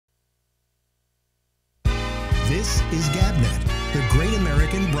This is GabNet, the Great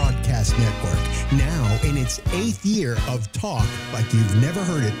American Broadcast Network, now in its 8th year of talk like you've never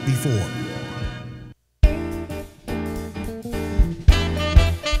heard it before.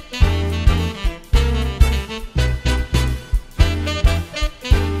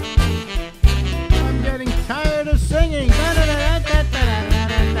 I'm getting tired of singing.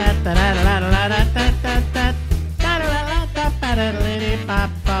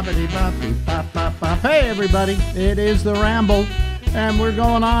 Hey everybody, it is the Ramble, and we're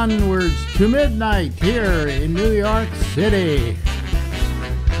going onwards to midnight here in New York City,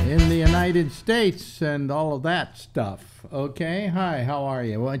 in the United States, and all of that stuff. Okay, hi, how are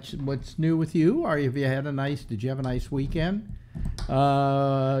you? What's new with you? Did you have a nice weekend?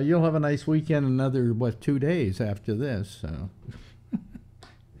 You'll have a nice weekend another 2 days after this. So.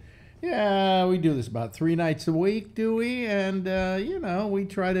 Yeah, we do this about 3 nights a week, do we? And we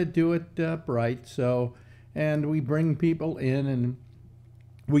try to do it right. So, and we bring people in and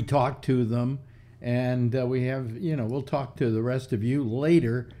we talk to them, and we have, we'll talk to the rest of you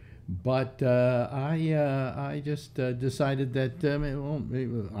later. But I just decided that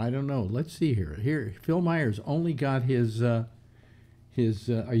I don't know. Let's see here. Here, Phil Myers only got his. Are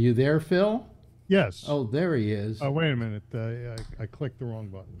you there, Phil? Yes. Oh, there he is. Oh, wait a minute. I clicked the wrong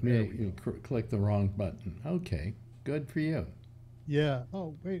button. Yeah, you clicked the wrong button. Okay, good for you. Yeah.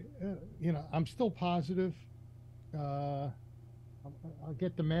 Oh, wait. I'm still positive. I'll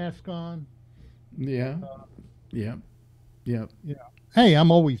get the mask on. Yeah. Yeah. Yeah. Hey,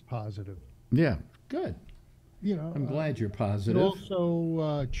 I'm always positive. Yeah. Good. I'm glad you're positive.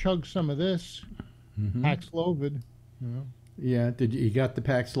 Also, chug some of this Paxlovid. Yeah. You got the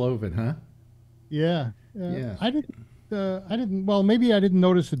Paxlovid, huh? Yeah. Yeah. I didn't. Well, maybe I didn't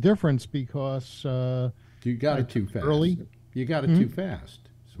notice a difference because you got it too fast. Early. You got it too fast.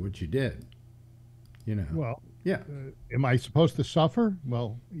 That's what you did. Well. Yeah. Am I supposed to suffer?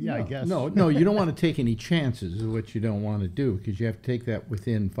 Well, yeah, no, I guess. No, you don't want to take any chances is what you don't want to do, because you have to take that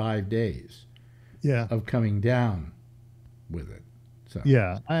within 5 days. Yeah. Of coming down with it. So.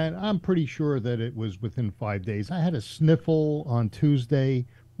 Yeah, I'm pretty sure that it was within 5 days. I had a sniffle on Tuesday.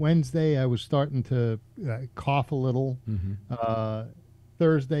 Wednesday, I was starting to cough a little.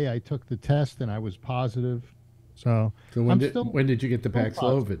 Thursday, I took the test and I was positive. So when did you get the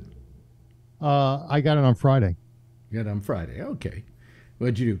Paxlovid? I got it on Friday. You got it on Friday. Okay.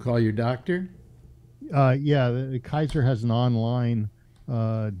 What'd you do? Call your doctor? Yeah, the Kaiser has an online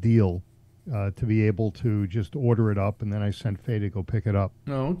deal to be able to just order it up, and then I sent Faye to go pick it up.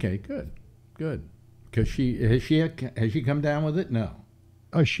 Oh, okay, good. Because has she come down with it? No.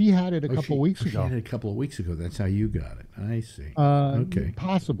 She had it a couple of weeks ago. She had it a couple of weeks ago. That's how you got it. I see. Okay.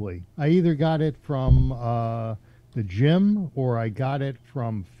 Possibly. I either got it from the gym, or I got it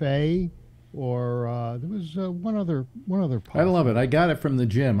from Faye, or there was one other. I love it. I got it from the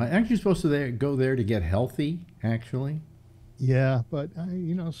gym. I'm actually supposed to go there to get healthy. Actually. Yeah, but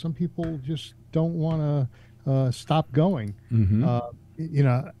some people just don't want to stop going.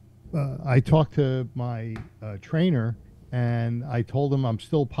 I talked to my trainer. And I told him I'm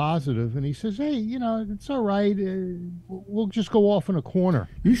still positive, and he says, "Hey, it's all right. We'll just go off in a corner."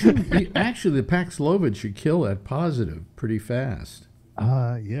 You should actually, the Paxlovid should kill that positive pretty fast.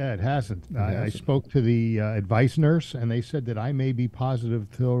 Yeah, it hasn't. I spoke to the advice nurse, and they said that I may be positive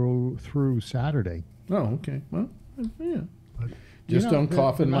through Saturday. Oh, okay. Well, yeah. Just don't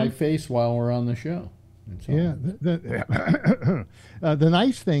cough in my face while we're on the show. Yeah, the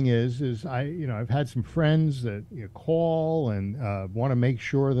nice thing is I've had some friends that call and want to make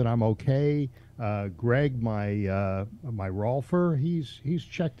sure that I'm okay. Greg, my Rolfer, he's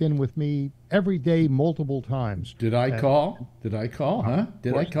checked in with me every day, multiple times. Did I call? Huh?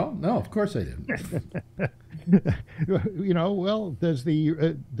 Did I call? No, of course I didn't. Well, does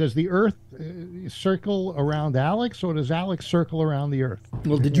the Earth circle around Alex, or does Alex circle around the Earth?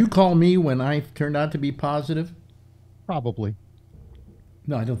 Well, did you call me when I turned out to be positive? Probably.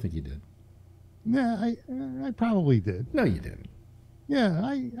 No, I don't think you did. Yeah, I probably did. No, you didn't. Yeah,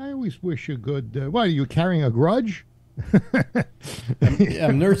 I always wish you good. What, are you carrying a grudge?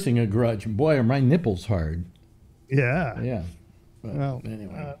 I'm nursing a grudge. Boy, are my nipples hard. Yeah. Yeah. Well,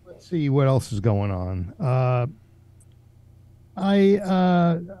 anyway, let's see what else is going on.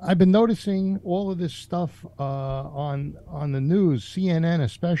 I've been noticing all of this stuff on the news, CNN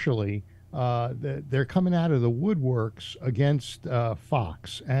especially. They're coming out of the woodworks against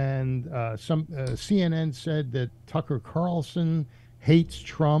Fox, and some CNN said that Tucker Carlson hates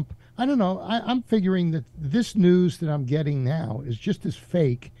Trump. I don't know. I'm figuring that this news that I'm getting now is just as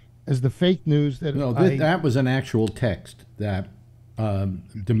fake as the fake news that that was an actual text that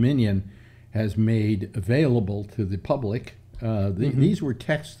Dominion has made available to the public. These were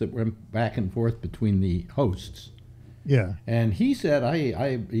texts that went back and forth between the hosts. Yeah. And he said, he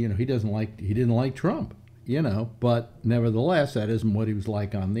didn't like Trump, but nevertheless, that isn't what he was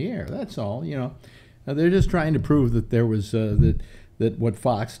like on the air. That's all, They're just trying to prove that there was, that what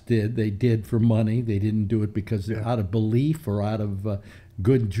Fox did, they did for money. They didn't do it because they're out of belief or out of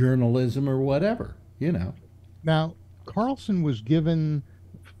good journalism or whatever, Now, Carlson was given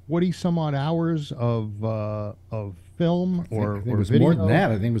 40 some odd hours of film I think or it was video. more than that.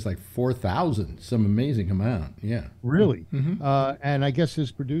 I think it was like 4,000, some amazing amount. Yeah. Really? And I guess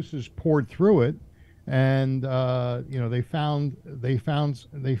his producers poured through it, and they found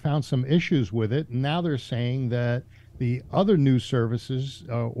some issues with it. And now they're saying that the other news services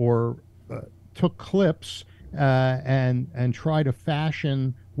took clips and tried to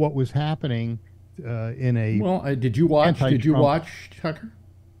fashion what was happening in a. Well, did you watch? Did you watch Tucker?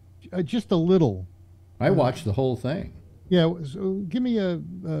 Just a little. I watched the whole thing. Yeah, so give me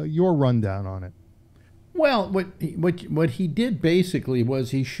your rundown on it. Well, what he did basically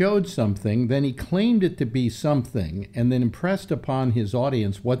was he showed something, then he claimed it to be something, and then impressed upon his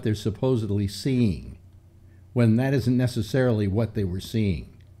audience what they're supposedly seeing, when that isn't necessarily what they were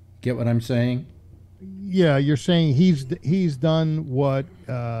seeing. Get what I'm saying? Yeah, you're saying he's done what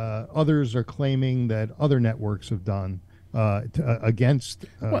others are claiming that other networks have done. Against.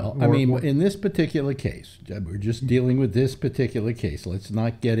 In this particular case, we're just dealing with this particular case. Let's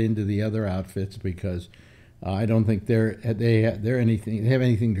not get into the other outfits because I don't think they have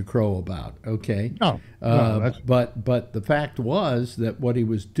anything to crow about. Okay. No. But the fact was that what he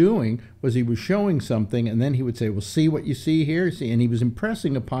was doing was he was showing something, and then he would say, "Well, see what you see here, see," and he was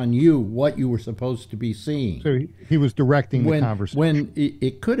impressing upon you what you were supposed to be seeing. So he was directing the conversation. When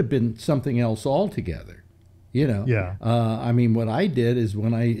it could have been something else altogether. Yeah. What I did is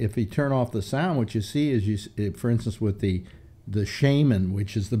if you turn off the sound, what you see is for instance, with the shaman,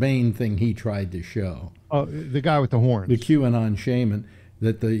 which is the main thing he tried to show. Oh, the guy with the horns. The QAnon shaman,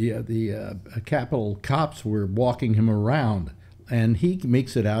 that the Capitol cops were walking him around, and he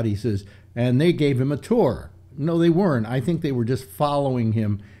makes it out. He says, and they gave him a tour. No, they weren't. I think they were just following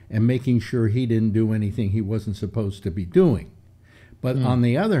him and making sure he didn't do anything he wasn't supposed to be doing. But on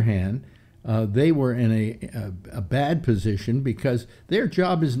the other hand, they were in a bad position because their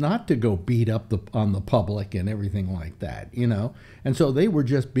job is not to go beat up on the public and everything like that, And so they were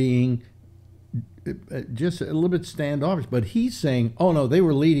just being just a little bit standoffish. But he's saying, oh, no, they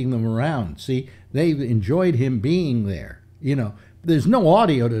were leading them around. See, they enjoyed him being there, There's no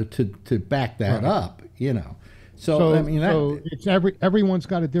audio to back that up, So it's everyone's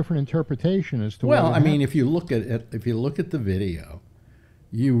got a different interpretation as to. Well, if you look at the video.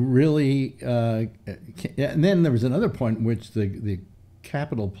 You really, and then there was another point in which the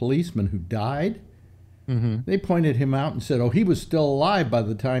Capitol policeman who died, they pointed him out and said, oh, he was still alive by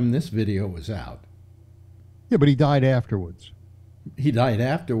the time this video was out. Yeah, but he died afterwards. He died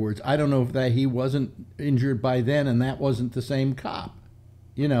afterwards. I don't know if he wasn't injured by then and that wasn't the same cop,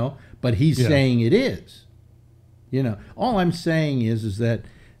 but he's saying it is. All I'm saying is that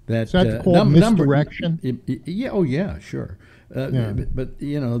so that's called misdirection? Yeah, sure. But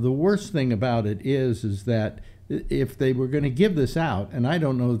the worst thing about it is that if they were going to give this out, and I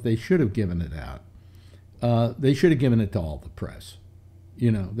don't know that they should have given it out, they should have given it to all the press.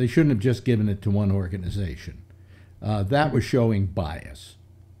 They shouldn't have just given it to one organization. That was showing bias.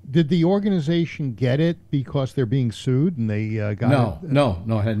 Did the organization get it because they're being sued and they got it? No,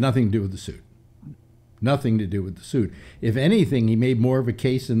 it had nothing to do with the suit. Nothing to do with the suit. If anything, he made more of a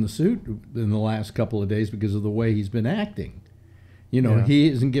case in the suit in the last couple of days because of the way he's been acting. He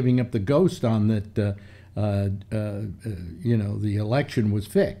isn't giving up the ghost on that, the election was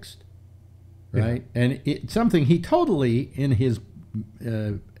fixed, right? Yeah. And it's something he totally, in his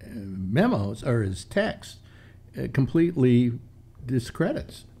memos or his text, completely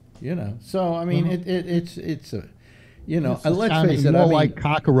discredits, So, it's a... let's face it. More like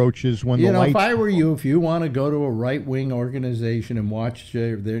cockroaches when the lights. If I were you, if you want to go to a right-wing organization and watch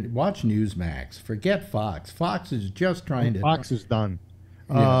Newsmax, forget Fox. Fox is just trying to. Fox is done.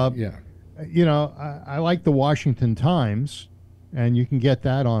 Yeah. I like the Washington Times, and you can get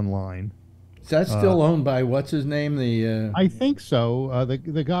that online. Is that still owned by what's his name? I think so.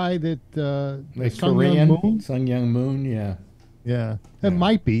 The guy that Sung Young Moon. Yeah. Yeah, it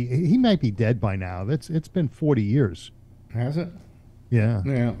might be. He might be dead by now. It's been 40 years. Has it? Yeah.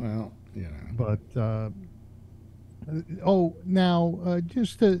 Yeah. Well, But now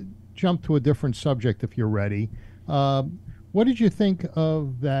just to jump to a different subject, if you're ready, What did you think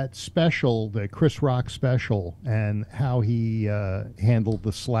of that special, the Chris Rock special, and how he handled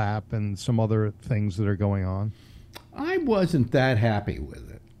the slap and some other things that are going on? I wasn't that happy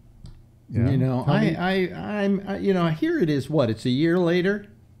with it. Yeah. You know, here it is. What? It's a year later.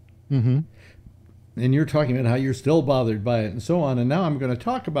 Mm-hmm. And you're talking about how you're still bothered by it and so on. And now I'm going to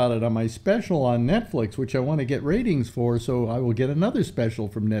talk about it on my special on Netflix, which I want to get ratings for. So I will get another special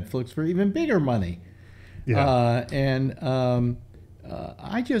from Netflix for even bigger money. Yeah.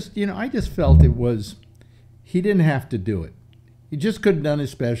 I just felt it was, he didn't have to do it. He just could have done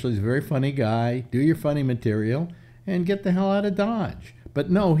his special. He's a very funny guy. Do your funny material and get the hell out of Dodge. But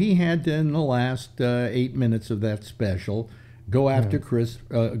no, he had to, in the last 8 minutes of that special, go after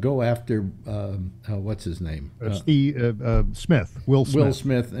what's his name? Smith, Will Smith. Will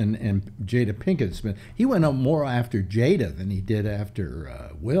Smith and Jada Pinkett Smith. He went up more after Jada than he did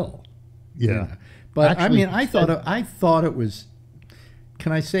after Will. Yeah. You know? But Actually, I thought it was,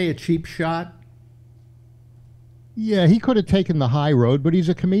 can I say, a cheap shot? Yeah, he could have taken the high road, but he's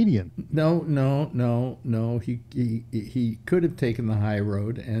a comedian. No. He could have taken the high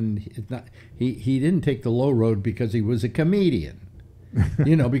road, and he didn't take the low road because he was a comedian.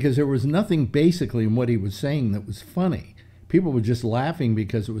 You know, because there was nothing basically in what he was saying that was funny. People were just laughing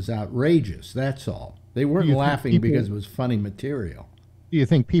because it was outrageous. That's all. They weren't laughing because it was funny material. Do you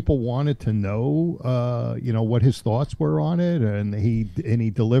think people wanted to know, what his thoughts were on it, and he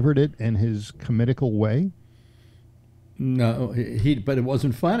delivered it in his comical way? No, but it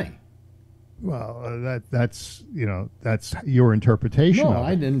wasn't funny. Well, that's your interpretation. No, of it.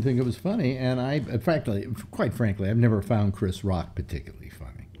 I didn't think it was funny, and quite frankly, I've never found Chris Rock particularly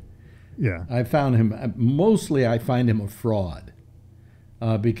funny. Yeah, I found him mostly. I find him a fraud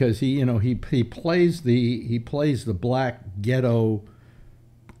because he plays the black ghetto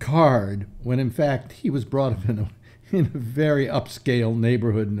card when in fact he was brought up in a very upscale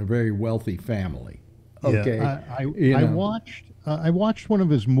neighborhood in a very wealthy family. Okay, yeah, I watched one of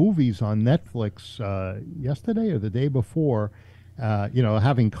his movies on Netflix yesterday or the day before.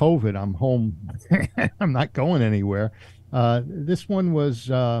 Having COVID, I'm home. I'm not going anywhere. This one was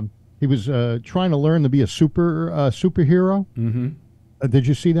he was trying to learn to be a superhero. Mm-hmm. Did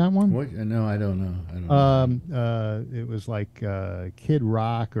you see that one? What? No, I don't know. It was like Kid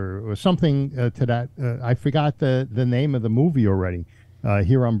Rock or something to that. I forgot the name of the movie already.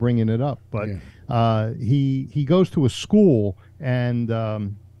 Here I'm bringing it up, but he goes to a school and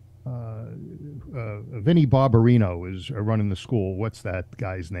Vinnie Barbarino is running the school. What's that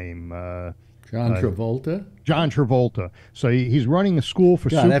guy's name? John Travolta. John Travolta. So he's running a school for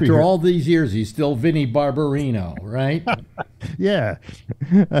God, superheroes. after all these years, he's still Vinnie Barbarino, right? Yeah.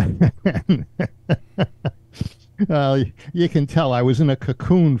 You can tell I was in a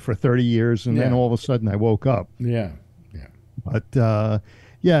cocoon for 30 years, and then all of a sudden I woke up. Yeah. But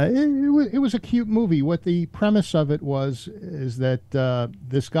it was a cute movie. What the premise of it is that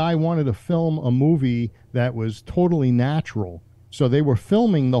this guy wanted to film a movie that was totally natural. So they were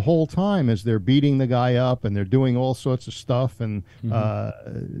filming the whole time as they're beating the guy up and they're doing all sorts of stuff. And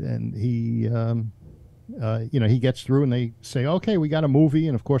he he gets through and they say, "Okay, we got a movie."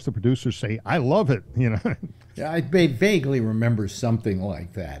 And of course, the producers say, "I love it." Yeah, I vaguely remember something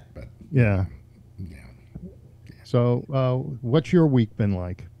like that, but yeah. So, what's your week been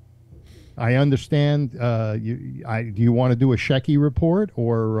like? I understand. Do you want to do a Shecky report,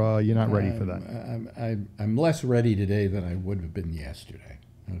 or you're not ready for that? I'm less ready today than I would have been yesterday.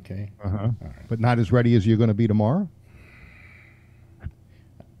 Okay. All right. But not as ready as you're going to be tomorrow.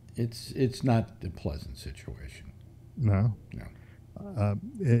 It's not a pleasant situation. No.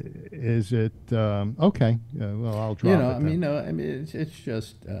 Is it okay? Well, I'll drop it. It's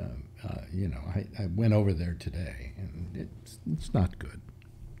just I went over there today, and it's not good.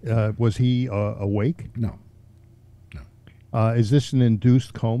 Was he awake? No. Is this an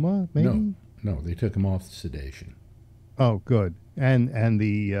induced coma? Maybe. No. They took him off the sedation. Oh, good. And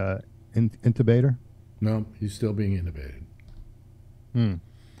the intubator? No, he's still being intubated.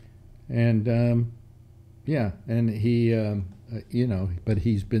 And and he but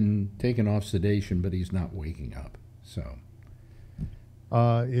he's been taken off sedation, but he's not waking up. So.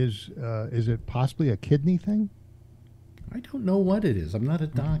 Is it possibly a kidney thing? I don't know what it is. I'm not a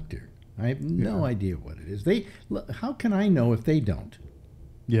doctor. I have no idea what it is. How can I know if they don't?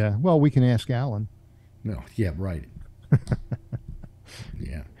 Yeah. Well, we can ask Alan. No. Yeah. Right.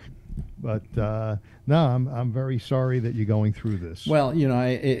 Yeah. But no, I'm very sorry that you're going through this. Well,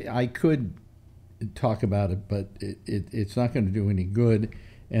 I could talk about it, but it's not going to do any good,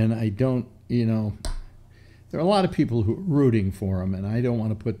 and I don't. There are a lot of people who are rooting for him, and I don't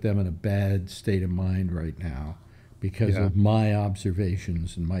want to put them in a bad state of mind right now. because of my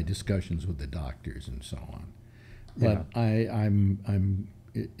observations and my discussions with the doctors and so on. But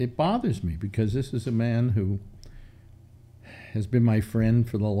it bothers me because this is a man who has been my friend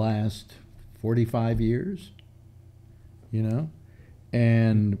for the last 45 years, you know,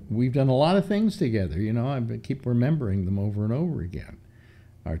 and we've done a lot of things together. You know, I keep remembering them over and over again.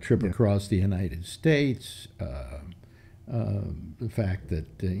 Our trip across the United States, the fact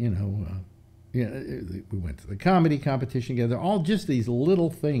that, we went to the comedy competition together, all just these little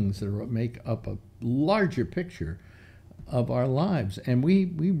things that make up a larger picture of our lives. And we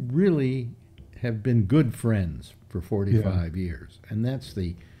really have been good friends for 45 years. And that's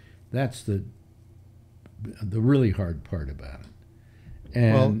the really hard part about it.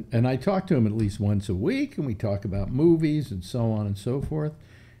 And I talk to him at least once a week, and we talk about movies and so on and so forth.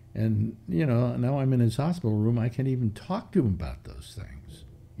 And, you know, now I'm in his hospital room, I can't even talk to him about those things,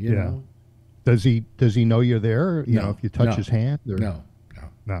 you know? Does he know you're there? You No, know, if you touch no, his hand? Or? No.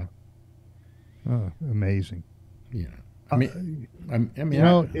 Oh, amazing. You know, I mean,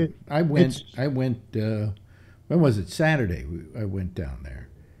 I went. When was it? Saturday. I went down there,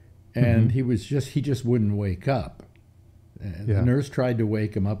 and he just wouldn't wake up. The nurse tried to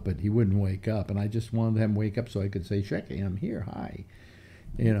wake him up, but he wouldn't wake up, and I just wanted him to wake up so I could say, "Shecky, I'm here. Hi."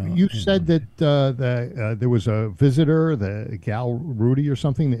 You know. You said that there was a visitor, the gal Rudy or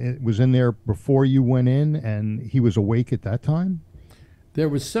something, that was in there before you went in, and he was awake at that time. There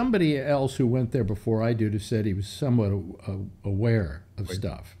was somebody else who went there before I did who said he was somewhat aware of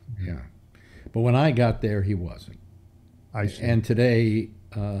stuff. Yeah. But when I got there, he wasn't. I see. And today,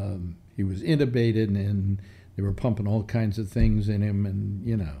 he was intubated, and they were pumping all kinds of things in him, and,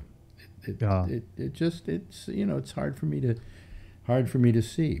 you know, it's hard for me to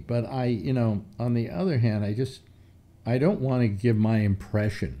see. But on the other hand, I don't want to give my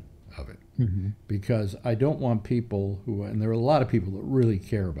impression of it. Because I don't want people and there are a lot of people that really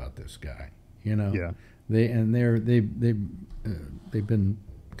care about this guy, you know. Yeah. They've been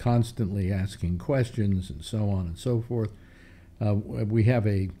constantly asking questions and so on and so forth. We have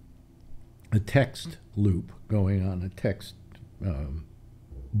a text loop going on, a text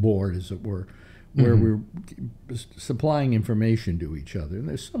board, as it were, where we're supplying information to each other. And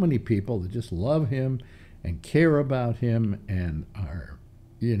there's so many people that just love him and care about him and are,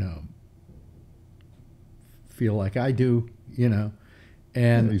 you know, feel like I do, you know,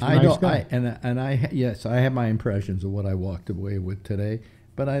 and he's a I nice don't. guy. I have my impressions of what I walked away with today,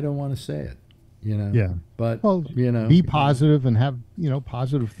 but I don't want to say it, you know. Yeah. But be positive and have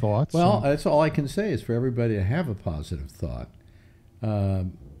positive thoughts. Well, that's all I can say is for everybody to have a positive thought.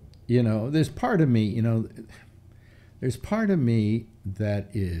 There's part of me, that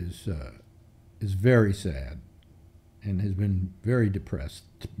is very sad and has been very depressed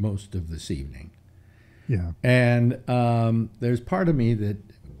most of this evening. Yeah. And there's part of me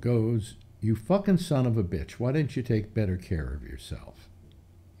that goes, "You fucking son of a bitch! Why didn't you take better care of yourself?"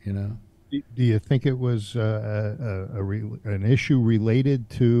 You know. Do you think it was an issue related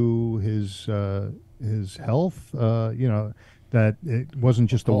to his health? That it wasn't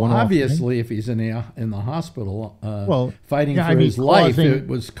just a one-off obviously, thing? If he's in the hospital, fighting for his life, it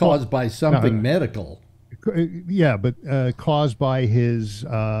was caused by something medical. Yeah, but caused by his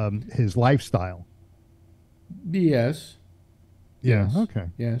lifestyle. Yes. Yeah. Yes. Okay.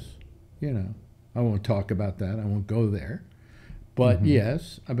 Yes. You know, I won't talk about that. I won't go there. But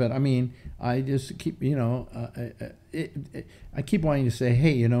yes, but I mean, I just keep, I keep wanting to say,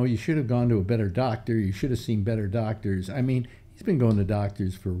 hey, you should have gone to a better doctor. You should have seen better doctors. I mean, he's been going to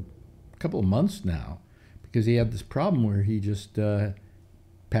doctors for a couple of months now because he had this problem where he just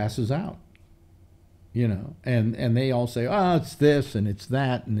passes out. And they all say, oh, it's this and it's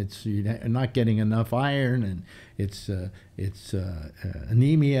that, and it's you're not getting enough iron, and it's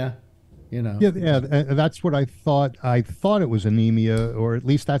anemia. Yeah, that's what I thought. I thought it was anemia, or at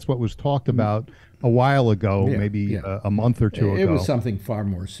least that's what was talked about a while ago, maybe a month or two ago. It was something far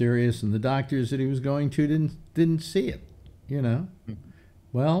more serious, and the doctors that he was going to didn't see it.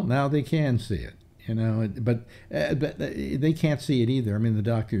 Well, now they can see it. But they can't see it either. I mean, the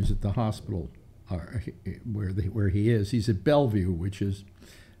doctors at the hospital are where he is. He's at Bellevue, which is,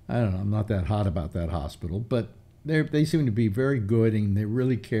 I don't know. I'm not that hot about that hospital, but they seem to be very good, and they're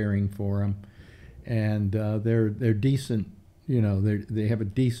really caring for him, and they're decent. They have a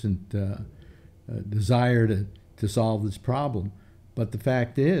decent desire to solve this problem. But the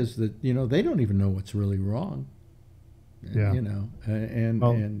fact is that they don't even know what's really wrong. Yeah. And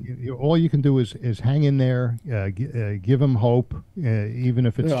all you can do is hang in there, give him hope, even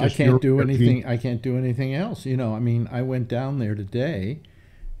if it's just I can't do anything. I can't do anything else. I mean, I went down there today,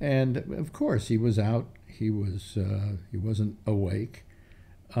 and of course he was out. he wasn't awake.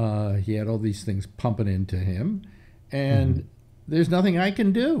 He had all these things pumping into him, and there's nothing I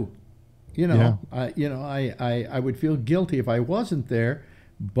can do. I would feel guilty if I wasn't there,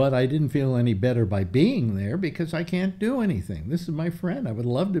 but I didn't feel any better by being there because I can't do anything. This is my friend. I would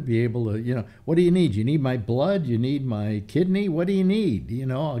love to be able to, what do you need? You need my blood? You need my kidney? What do you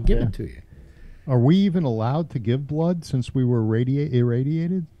need? I'll give it to you. Are we even allowed to give blood since we were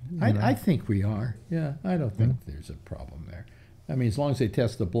irradiated? I think we are. Yeah, I don't think there's a problem there. I mean, as long as they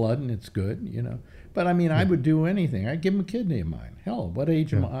test the blood and it's good. But I mean, I would do anything. I'd give him a kidney of mine. Hell, what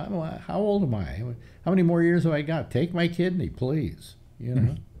age am I? How old am I? How many more years have I got? Take my kidney, please. I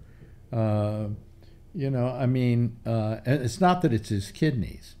mean, and it's not that it's his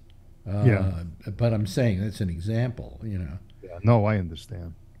kidneys. But I'm saying that's an example. Yeah, no, I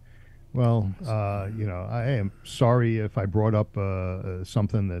understand. Well, I am sorry if I brought up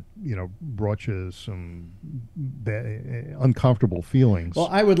something that brought you some uncomfortable feelings. Well,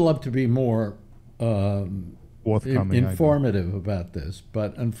 I would love to be more forthcoming, informative about this,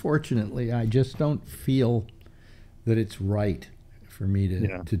 but unfortunately, I just don't feel that it's right for me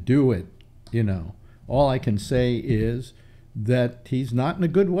to do it. All I can say is that he's not in a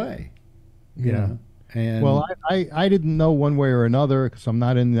good way. And well, I didn't know one way or another because I'm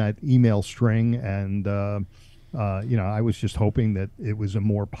not in that email string, and I was just hoping that it was a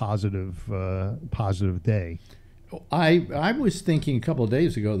more positive day. I was thinking a couple of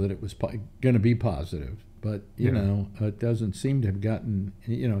days ago that it was going to be positive, but it doesn't seem to have gotten.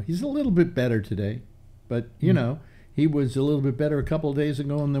 He's a little bit better today, but he was a little bit better a couple of days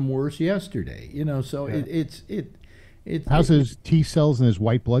ago and then worse yesterday. So how's his T cells and his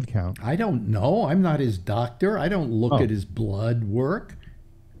white blood count? I don't know. I'm not his doctor. I don't look at his blood work.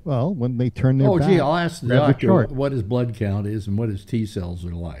 Well, when they turn their back, I'll ask the doctor what his blood count is and what his T cells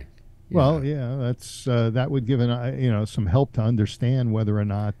are like. Well, yeah, that's that would give some help to understand whether or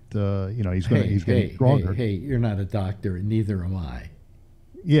not he's getting stronger. Hey, you're not a doctor, and neither am I.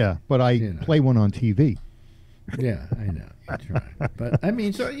 Yeah, but I play one on TV. Yeah, I know. That's right. But I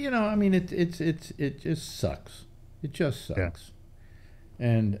mean, so it just sucks. It just sucks. Yeah.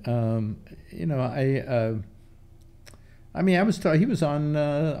 And I was he was on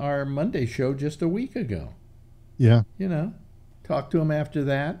our Monday show just a week ago. Yeah. Talked to him after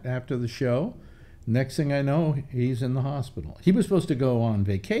the show. Next thing I know, he's in the hospital. He was supposed to go on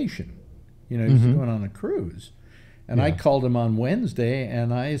vacation. He was going on a cruise. And I called him on Wednesday,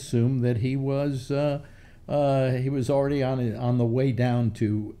 and I assumed that he was already on the way down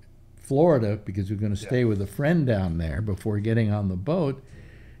to Florida because we were going to stay with a friend down there before getting on the boat.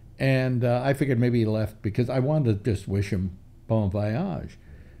 And I figured maybe he left because I wanted to just wish him bon voyage.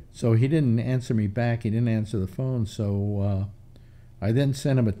 So he didn't answer me back. He didn't answer the phone. So I then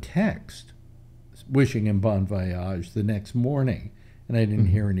sent him a text wishing him bon voyage the next morning. And I didn't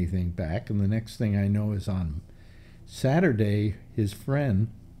hear anything back. And the next thing I know is on Saturday, his friend,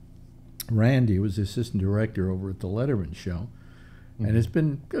 Randy, was the assistant director over at the Letterman show, and has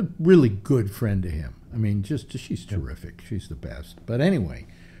been a really good friend to him. I mean, she's terrific. She's the best. But anyway,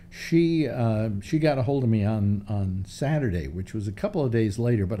 she got a hold of me on Saturday, which was a couple of days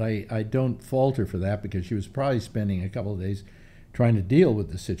later, but I don't fault her for that because she was probably spending a couple of days trying to deal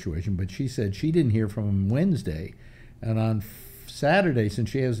with the situation. But she said she didn't hear from him Wednesday, and on Saturday, since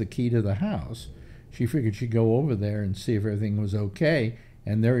she has the key to the house, she figured she'd go over there and see if everything was okay,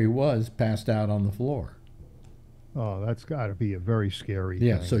 and there he was, passed out on the floor. Oh, that's got to be a very scary thing.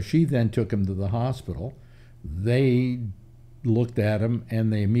 Yeah, so she then took him to the hospital. They looked at him,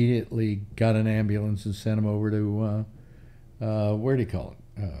 and they immediately got an ambulance and sent him over to, where do you call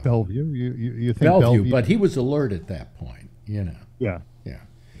it? Bellevue. You think Bellevue, but he was alert at that point, Yeah. Yeah.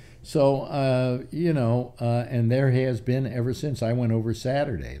 So, and there he has been ever since. I went over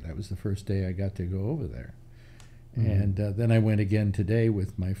Saturday. That was the first day I got to go over there. And then I went again today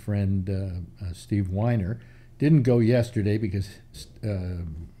with my friend Steve Weiner. Didn't go yesterday because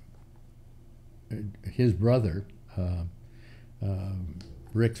his brother,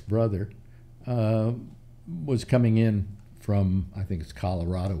 Rick's brother, was coming in from, I think it's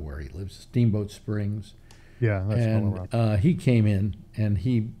Colorado where he lives, Steamboat Springs. Yeah, that's and Colorado. He came in, and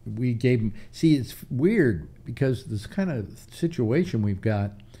we gave him. See, it's weird because this kind of situation we've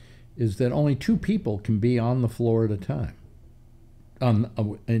got is that only 2 people can be on the floor at a time,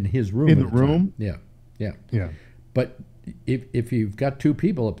 in his room. In the room? Yeah. Yeah. But if you've got 2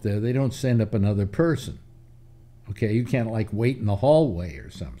 people up there, they don't send up another person. Okay, you can't wait in the hallway or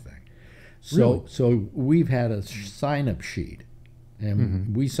something. So we've had a sign-up sheet,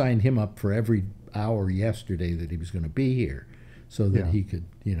 and we signed him up for every hour yesterday that he was going to be here, so that he could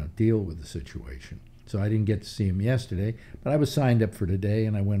deal with the situation. so I didn't get to see him yesterday. But I was signed up for today,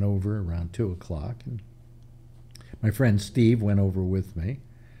 and I went over around 2 o'clock. And my friend Steve went over with me.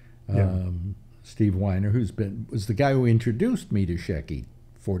 Yeah. Steve Weiner, was the guy who introduced me to Shecky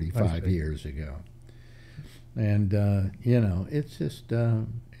 45 years ago. And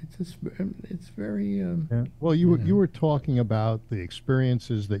it's very. Yeah. Well, you were talking about the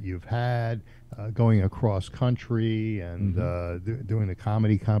experiences that you've had going across country and doing the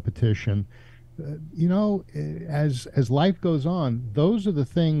comedy competition. As life goes on, those are the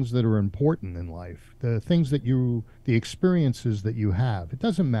things that are important in life. The things the experiences that you have. It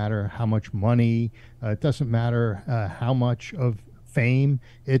doesn't matter how much money. It doesn't matter how much of fame.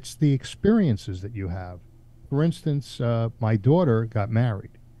 It's the experiences that you have. For instance, my daughter got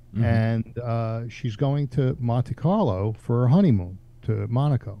married, and she's going to Monte Carlo for her honeymoon to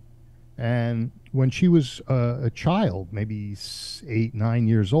Monaco. And when she was a child, maybe 8, 9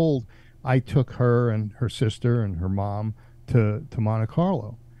 years old, I took her and her sister and her mom to Monte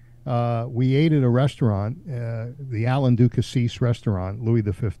Carlo. We ate at a restaurant, the Alain Ducasse restaurant, Louis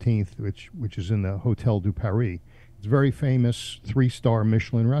XV, which is in the Hotel du Paris. It's a very famous 3-star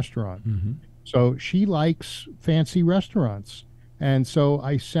Michelin restaurant. So she likes fancy restaurants. And so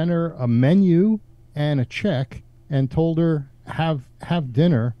I sent her a menu and a check and told her have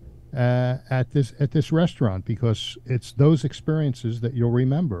dinner at this restaurant, because it's those experiences that you'll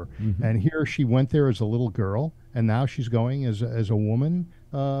remember. And here she went there as a little girl, and now she's going as a woman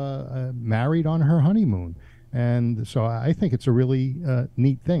married on her honeymoon. And so I think it's a really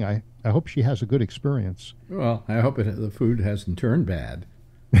neat thing. I hope she has a good experience. Well, I hope the food hasn't turned bad.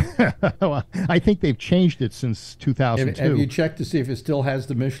 Well, I think they've changed it since 2002. Have you checked to see if it still has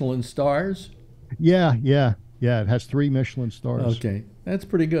the Michelin stars? Yeah. It has 3 Michelin stars. Okay, that's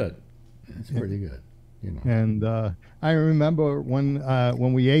pretty good. That's pretty good. And I remember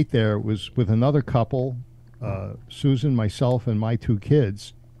when we ate there, it was with another couple, Susan, myself, and my 2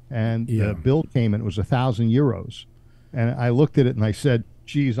 kids, and the bill came and it was €1,000. And I looked at it and I said,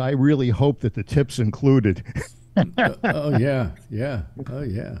 "Geez, I really hope that the tips included." Oh yeah. Oh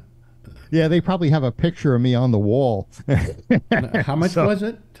yeah. Yeah, they probably have a picture of me on the wall. How much was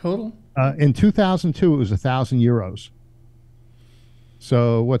it total? In 2002, it was €1,000.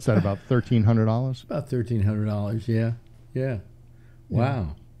 So what's that, about $1,300? About $1,300. Yeah.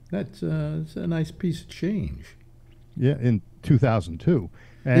 Wow, that's a nice piece of change. Yeah, in 2002.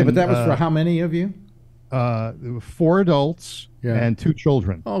 And, yeah, but that was for how many of you? 4 adults and 2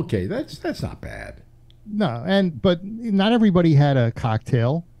 children. Okay, that's not bad. No, but not everybody had a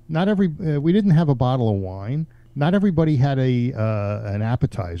cocktail. We didn't have a bottle of wine. Not everybody had an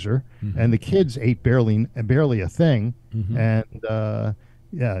appetizer, and the kids ate barely a thing. And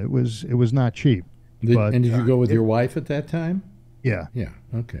it was not cheap. And did you go with your wife at that time? Yeah. Yeah.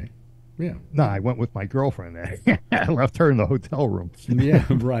 Okay. Yeah. No, I went with my girlfriend. I left her in the hotel room. Yeah,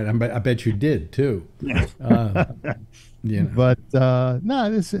 right. I bet you did too. But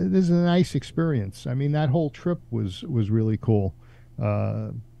no, this is a nice experience. I mean, that whole trip was really cool.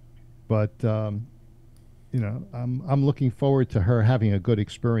 But I'm looking forward to her having a good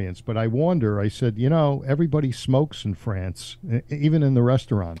experience. But I said, everybody smokes in France, even in the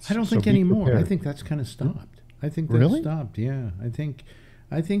restaurants. I don't think anymore. I think that's kind of stopped. I think that's stopped. Yeah,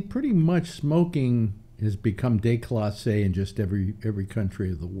 I think pretty much smoking has become déclassé in just every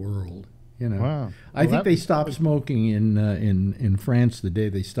country of the world. Wow. I think they stopped smoking in France the day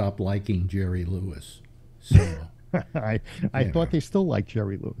they stopped liking Jerry Lewis. So I thought they still liked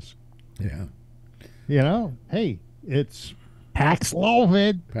Jerry Lewis. Yeah. Hey, it's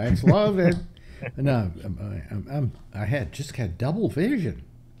Paxlovid. Paxlovid. No, I had double vision.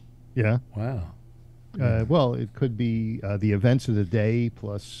 Yeah. Wow. Well, it could be the events of the day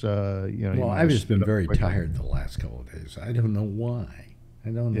plus, Well, I've just been very tired the last couple of days. I don't know why.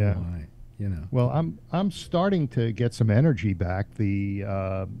 Why. Well, I'm starting to get some energy back. The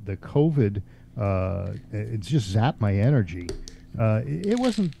COVID, it's just zapped my energy. It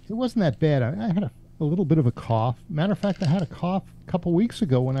wasn't that bad. I had a little bit of a cough. Matter of fact, I had a cough a couple weeks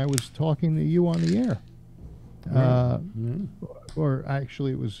ago when I was talking to you on the air. Or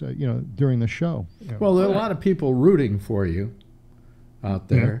actually, it was during the show. Well, there are a lot of people rooting for you out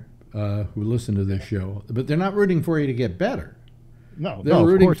there who listen to this show, but they're not rooting for you to get better. No, they're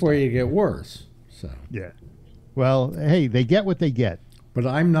rooting for you to get worse. So yeah. Well, hey, they get what they get. But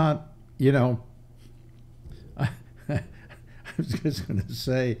I'm not. I was just going to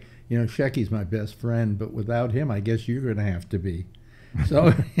say, Shecky's my best friend, but without him, I guess you're going to have to be.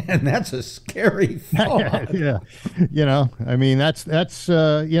 So, and that's a scary thought. Yeah. I mean, that's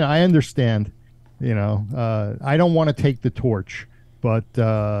I understand. I don't want to take the torch. But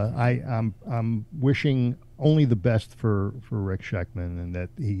I'm wishing only the best for Rick Scheckman, and that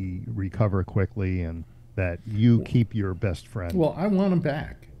he recover quickly, and that you keep your best friend. Well, I want him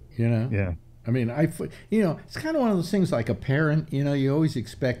back. Yeah. I mean, it's kind of one of those things like a parent. You always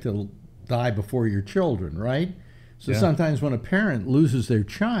expect to die before your children, right? So sometimes when a parent loses their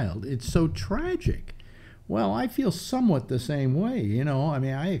child, it's so tragic. Well, I feel somewhat the same way. I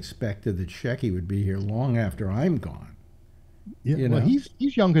mean, I expected that Shecky would be here long after I'm gone. Yeah. Well, he's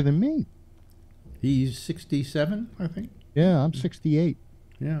younger than me. He's 67, I think. Yeah, I'm 68.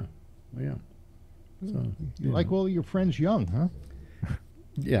 Yeah. Yeah. So, you like all your friends young, huh?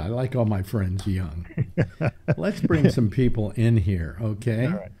 Yeah, I like all my friends young. Let's bring some people in here, okay?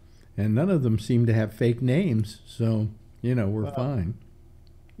 All right. And none of them seem to have fake names, so we're fine.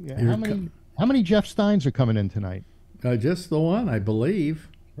 Yeah, how many Jeff Steins are coming in tonight? Just the one, I believe.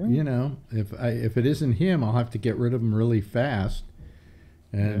 Yeah. If it isn't him, I'll have to get rid of him really fast.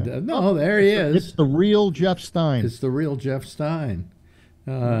 And no, there he is. It's the real Jeff Stein. It's the real Jeff Stein.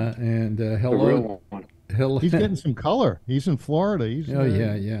 And hello. The real one. Hello. He's getting some color. He's in Florida.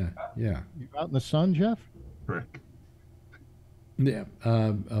 yeah. You out in the sun, Jeff? Rick. Yeah.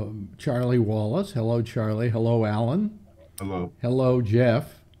 Charlie Wallace. Hello, Charlie. Hello, Alan. Hello. Hello,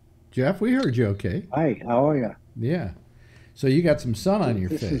 Jeff. Jeff, we heard you okay. Hi, how are you? Yeah. So you got some sun on your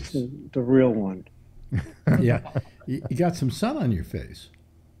This face. is the real one. Yeah. You got some sun on your face.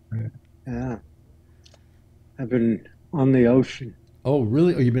 Yeah. I've been on the ocean. Oh,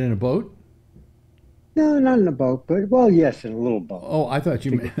 really? Oh, you been in a boat? No, not in a boat, but, well, yes, in a little boat. Oh, I thought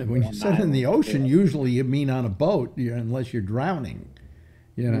you meant, when you said in the ocean, usually you mean on a boat, unless you're drowning.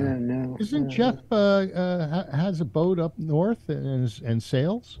 Yeah, no. Isn't Jeff has a boat up north and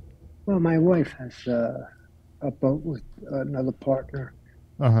sails? Well, my wife has a boat with another partner,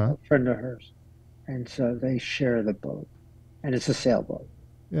 a friend of hers. And so they share the boat. And it's a sailboat.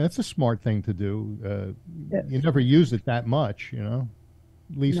 Yeah, that's a smart thing to do. Yes. You never use it that much, at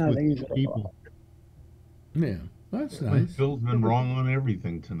least No, with they use it a people. lot. Yeah, that's nice. Phil's been wrong on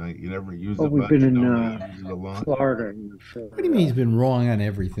everything tonight. You never use Well, it we've much. been in Nobody uses it a lot. Florida. What do you mean he's been wrong on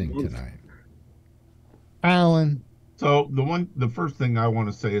everything tonight? Alan. So the first thing I want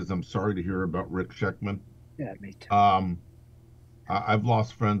to say is I'm sorry to hear about Rick Scheckman. Yeah, me too. I've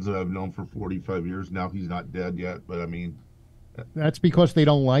lost friends that I've known for 45 years now. He's not dead yet, but I mean, That's because they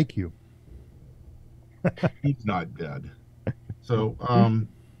don't like you. he's not dead. So,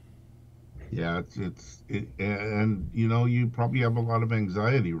 yeah, and you probably have a lot of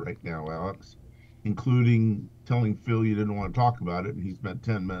anxiety right now, Alex, including telling Phil you didn't want to talk about it, and he spent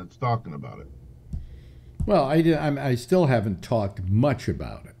 10 minutes talking about it. Well, I still haven't talked much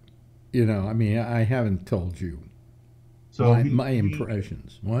about it. I mean, I haven't told you So my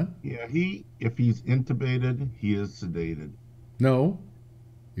impressions. What? Yeah, if he's intubated, he is sedated. No,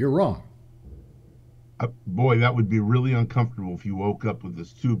 you're wrong. Boy, that would be really uncomfortable if you woke up with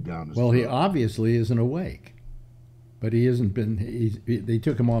this tube down his Well, throat. he obviously isn't awake, but he hasn't been. They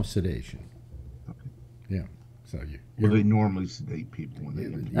took him off sedation. Okay. Yeah. So Well, they normally sedate people when they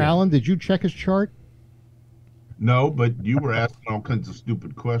intubate. Alan, did you check his chart? No, but you were asking all kinds of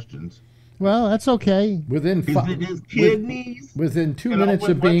stupid questions. Well, that's okay. within Is it his kidneys? within 2 You know, minutes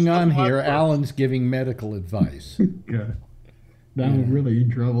of what's being the on blood here, pressure? Alan's giving medical advice. Yeah. Now I'm really in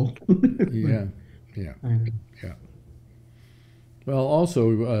trouble. Yeah. Well,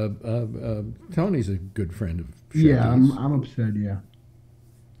 also, Tony's a good friend of Yeah, Shelly's. I'm upset, yeah.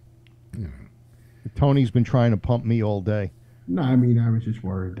 Tony's been trying to pump me all day. No, I mean, I was just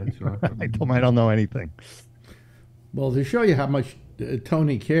worried, that's all. I told him I don't know anything. Well, to show you how much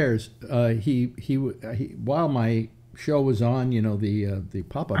Tony cares, he while my show was on, the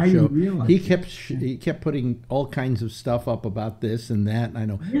pop-up I show, didn't realize he kept putting all kinds of stuff up about this and that. And I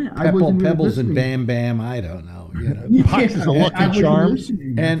know Yeah, I wasn't really Pebbles and listening. Bam Bam. I don't know. Boxes of Lucky I wasn't Charms.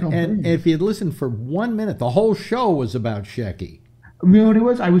 listening, that's all And bad. if you'd listened for 1 minute, the whole show was about Shecky. You know what it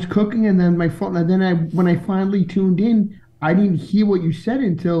was? I was cooking, and then my phone. And then when I finally tuned in, I didn't hear what you said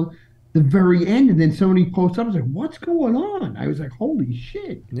until the very end. And then somebody posted up. I was like, "What's going on?" I was like, "Holy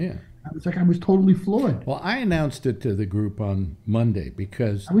shit!" Yeah. I was totally floored. Well, I announced it to the group on Monday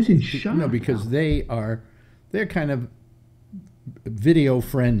because I was in shock. No, because they're kind of video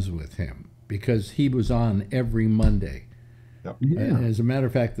friends with him because he was on every Monday. Yeah. As a matter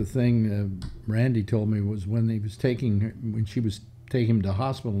of fact, the thing Randy told me was when she was taking him to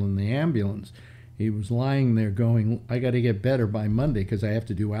hospital in the ambulance, he was lying there going, "I got to get better by Monday because I have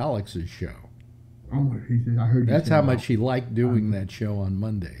to do Alex's show." Oh, I heard. That's how much he liked doing that show on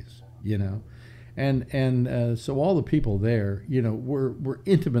Mondays, and so all the people there, were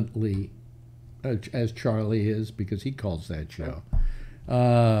intimately, as Charlie is because he calls that show,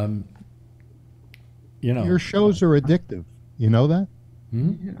 Your shows are addictive. You know that?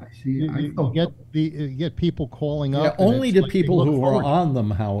 Yeah, I see. You get people calling up. Yeah, only to people who are on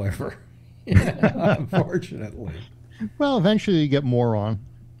them, however. Unfortunately. Well, eventually you get more on.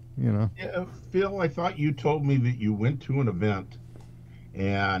 Yeah, Phil, I thought you told me that you went to an event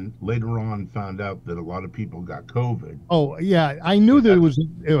and later on found out that a lot of people got COVID. Oh, yeah. I knew there was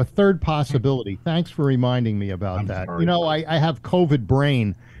a third possibility. Thanks for reminding me about that. Sorry. I have COVID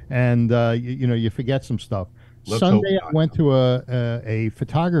brain, and, you forget some stuff. Sunday, I went to a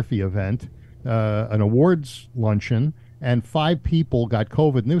photography event, an awards luncheon, and 5 people got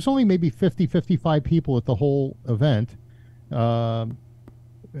COVID. And there was only maybe 50, 55 people at the whole event. And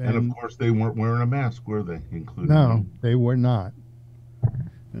of course, they weren't wearing a mask, were they? No, they were not.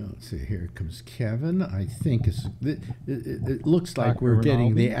 Let's see. Here comes Kevin. I think it looks like Dr. we're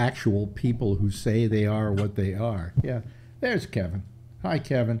getting the actual people who say they are what they are. Yeah, there's Kevin. Hi,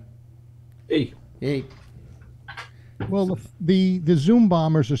 Kevin. Hey. Hey. Well, the Zoom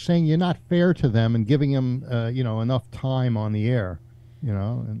bombers are saying you're not fair to them and giving them enough time on the air.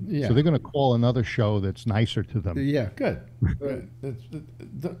 So they're going to call another show that's nicer to them. Yeah, good.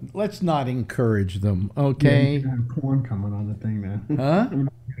 Let's not encourage them, okay? Yeah, have corn coming on the thing, man. Huh?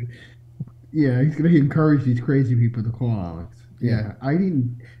 Yeah, he's going to encourage these crazy people to call Alex. Yeah, I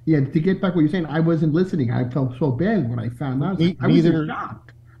didn't. Yeah, to get back what you're saying, I wasn't listening. I felt so bad when I found out. I was in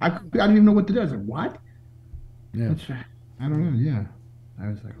shock. I didn't even know what to do. I was like, what? Yeah. I don't know. Yeah, I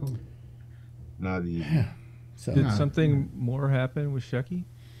was like, oh, not easy. Yeah. So, did something more happen with Shecky?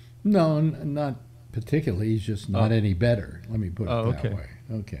 No, not particularly. He's just not any better. Let me put it that way.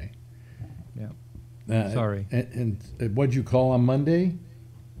 Okay. Yeah. Sorry. And what'd you call on Monday?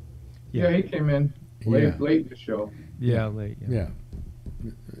 Yeah, he came in late in the show. Yeah, late. Yeah.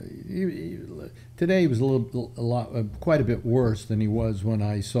 Today was quite a bit worse than he was when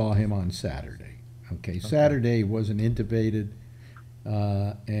I saw him on Saturday. Okay. Saturday he wasn't intubated.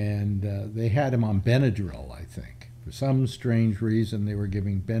 And they had him on Benadryl, I think. For some strange reason, they were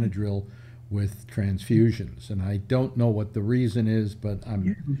giving Benadryl with transfusions, and I don't know what the reason is, but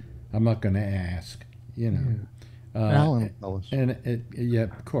I'm not going to ask. Alan, tell us. And yeah,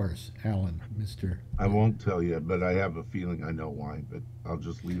 of course, Alan, Mr. I won't tell you, but I have a feeling I know why. But I'll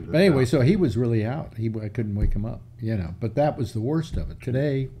just leave it. But anyway, so he was really out. I couldn't wake him up. But that was the worst of it.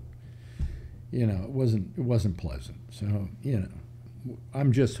 Today, it wasn't pleasant. So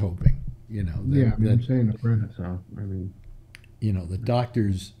I'm just hoping, I'm saying a prayer, so I mean, the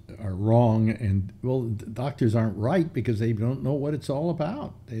doctors are wrong, and the doctors aren't right because they don't know what it's all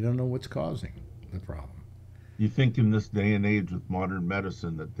about. They don't know what's causing the problem. You think in this day and age with modern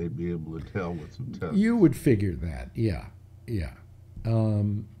medicine that they'd be able to tell with some tests? You would figure that, yeah.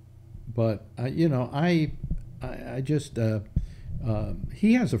 But I just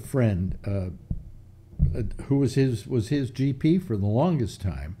he has a friend who was his GP for the longest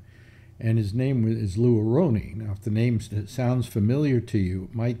time, and his name is Lou Aroni. Now, if the name sounds familiar to you,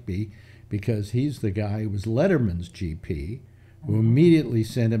 it might be because he's the guy who was Letterman's GP, who immediately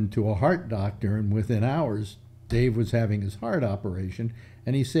sent him to a heart doctor, and within hours, Dave was having his heart operation,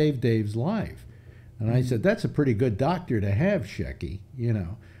 and he saved Dave's life. And I said, that's a pretty good doctor to have, Shecky,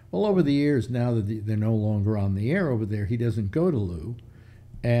 Well, over the years, now that they're no longer on the air over there, he doesn't go to Lou.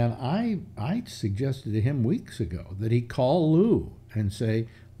 And I suggested to him weeks ago that he call Lou and say,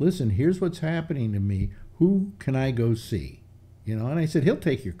 listen, here's what's happening to me. Who can I go see? And I said, he'll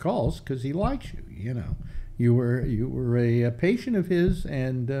take your calls because he likes you, You were a patient of his,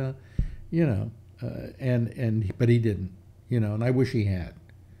 and, but he didn't, and I wish he had.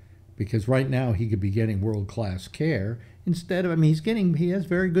 Because right now he could be getting world-class care instead of, he has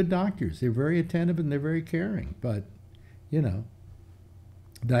very good doctors. They're very attentive and they're very caring. But,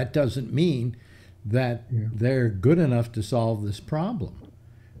 that doesn't mean that they're good enough to solve this problem.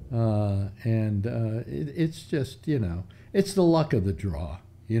 It's just, it's the luck of the draw,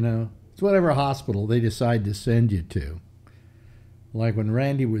 It's whatever hospital they decide to send you to. Like when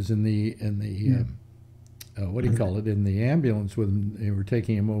Randy was in the what do you call it, in the ambulance with him, they were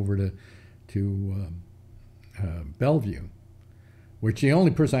taking him over to Bellevue, which the only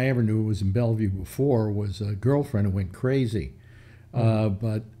person I ever knew who was in Bellevue before was a girlfriend who went crazy.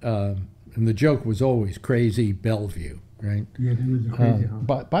 And the joke was always crazy Bellevue, right? Yeah, it was a crazy hospital.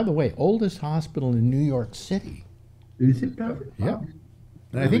 But by the way, oldest hospital in New York City. Is it Bellevue? Yeah.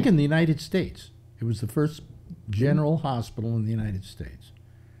 And I think in the United States. It was the first general hospital in the United States.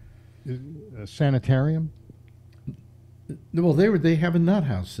 A sanitarium? Well, they have a nut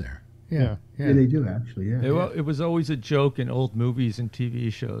house there. Yeah, they do actually. Yeah. It was always a joke in old movies and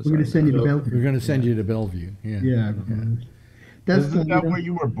TV shows. We're going to send you to Bellevue. We're going to send you to Bellevue. Yeah. That's Isn't that where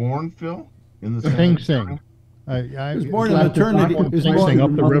you were born, Phil? In the Sing Sing. I was born in the maternity. Was born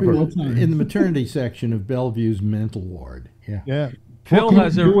up the river in the maternity section of Bellevue's mental ward. Yeah. Yeah. Phil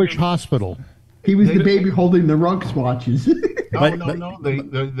has a Jewish hospital. He was the baby holding the rug swatches. No.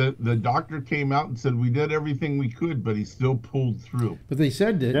 The doctor came out and said we did everything we could, but he still pulled through. But they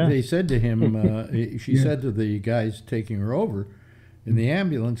said to him, she said to the guys taking her over in the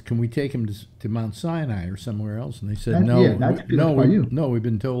ambulance, "Can we take him to Mount Sinai or somewhere else?" And they said, "No, we've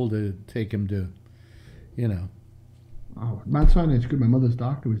been told to take him to, you know." Oh, Mount Sinai is good. My mother's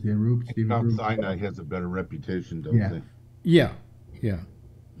doctor was there. Mount Sinai has a better reputation, don't they? Yeah.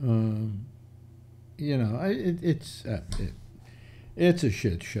 You know, it's a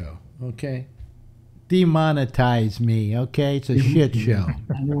shit show. Okay, demonetize me. Okay, it's a shit show.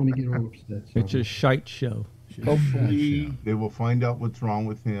 I don't want to get all upset. So. It's a shite show. Hopefully, they will find out what's wrong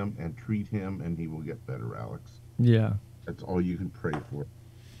with him and treat him, and he will get better, Alex. Yeah, that's all you can pray for.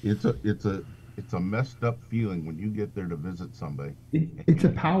 It's a messed up feeling when you get there to visit somebody. It's a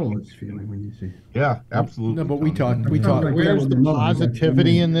powerless feeling when you see. Yeah, absolutely. No, but we talked. Where's the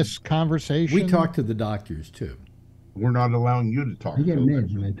positivity in this conversation? We talked to the doctors too. We're not allowing you to talk. I get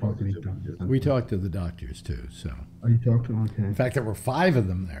mad when I talk to these doctors. We talked to the doctors too. So. Oh, you talked to them? Okay. In fact, there were 5 of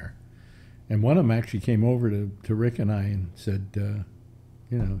them there, and one of them actually came over to Rick and I and said,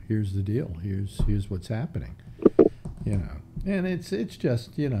 you know, here's the deal. Here's what's happening. You know, and it's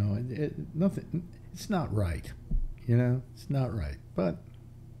just, you know, nothing. It's not right. You know, it's not right. But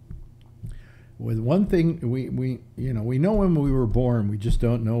with one thing, we know when we were born. We just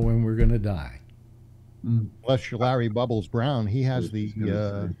don't know when we're going to die. Unless you're Larry Bubbles Brown, he has the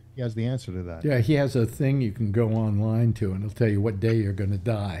answer to that. Yeah, he has a thing you can go online to, and it'll tell you what day you're going to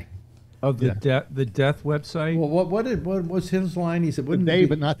die. Oh, the death website. Well, what was his line? He said, "Wouldn't the day,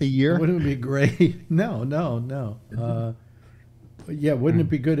 but not the year." Wouldn't it be great? No. Yeah, wouldn't it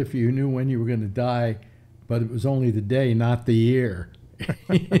be good if you knew when you were going to die, but it was only the day, not the year?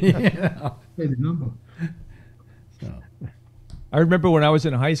 You know? Hey, the number. So. I remember when I was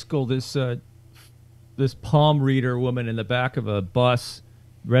in high school, this palm reader woman in the back of a bus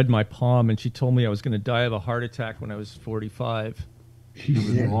read my palm, and she told me I was going to die of a heart attack when I was 45. She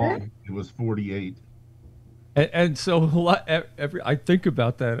was wrong. It was 48. And so I think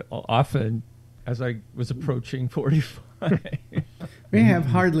about that often as I was approaching 45. We have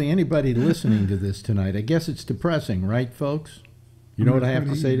hardly anybody listening to this tonight. I guess it's depressing, right, folks? You know what I have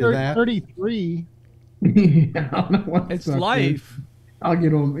to say to that? 33. I don't know what it's life. I'll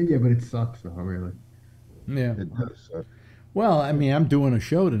get on. Yeah, but it sucks, though, really. Yeah. It does suck. Well, I mean, I'm doing a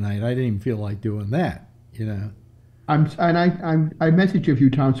show tonight. I didn't even feel like doing that, you know. I messaged you a few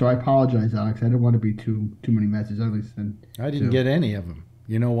times, so I apologize, Alex. I didn't want to be too many messages. I didn't get any of them.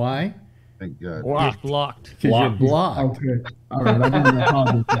 You know why? Thank God. Blocked. Because you're blocked. Okay. All right. I didn't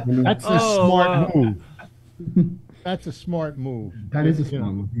apologize. That's a smart move. That's a smart move. That is a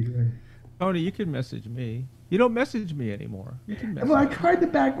smart move. Tony, you can message me. You don't message me anymore. You can message I tried to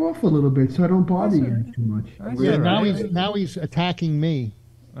back off a little bit so I don't bother you too much. Yeah, now he's attacking me.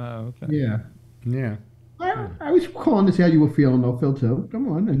 Oh, okay. Yeah. Yeah. I was calling to see how you were feeling, though, Phil, too. Come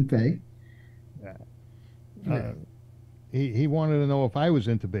on, and Faye. He wanted to know if I was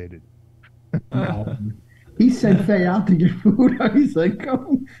intubated. No. He sent Faye out to get food. He's like,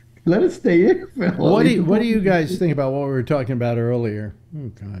 come, let us stay in, Phil. What do you guys think about what we were talking about earlier? Oh,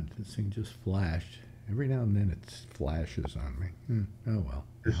 God, this thing just flashed. Every now and then it flashes on me. Oh, well.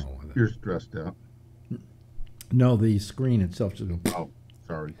 You're stressed out. No, the screen itself just goes. Oh,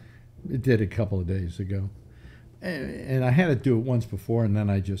 sorry. It did a couple of days ago. And I had to do it once before, and then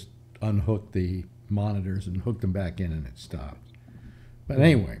I just unhooked the monitors and hooked them back in, and it stopped. But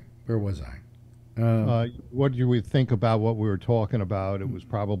anyway, where was I? What do we think about what we were talking about? It was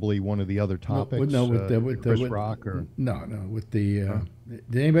probably one of the other topics. With Chris Rock or with the.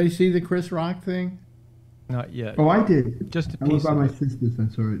 Did anybody see the Chris Rock thing? Not yet. Oh, I did. Just a I piece. went by my sister's. I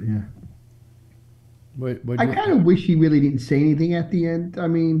saw it. Yeah. I kind of wish he really didn't say anything at the end. I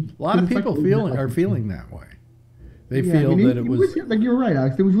mean, a lot of people are feeling that way. They feel that it was like, you're right,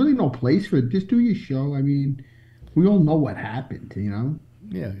 Alex. There was really no place for it. Just do your show. I mean, we all know what happened. You know.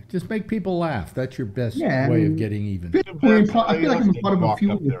 Yeah, just make people laugh. That's your best way of getting even. I feel like I'm part of a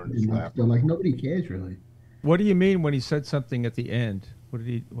few. Like nobody cares really. What do you mean when he said something at the end? What did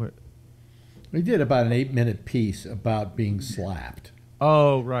he? What? He did about an 8-minute piece about being slapped.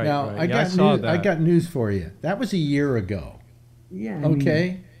 Oh, right. Now, right. I got news for you. That was a year ago. Yeah.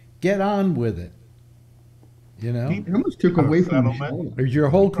 Okay? Get on with it. You know? It almost took away from the show. Is your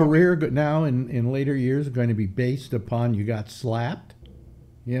whole career now in later years going to be based upon you got slapped?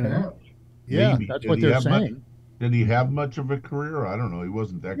 You know? Yeah, that's what they're saying. Did he have much of a career? I don't know. He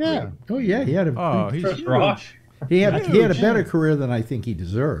wasn't that Yeah. great. Oh yeah, he had a. He's Chris huge. Ross. He had a better career than I think he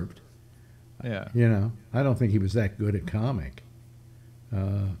deserved. Yeah. You know, I don't think he was that good at comic.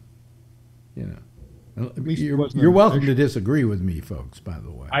 You know, you're welcome to disagree with me, folks. By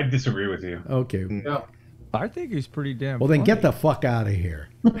the way, I disagree with you. okay. Yeah. I think he's pretty damn. Well, then funny. get the fuck out of here.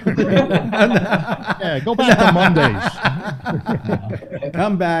 Yeah, go back to Mondays.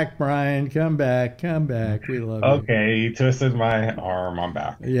 Come back, Brian. Come back. Come back. We love Okay, you twisted my arm. I'm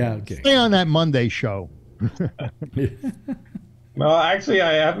back. you. Yeah. Okay. Stay on that Monday show. Well, actually,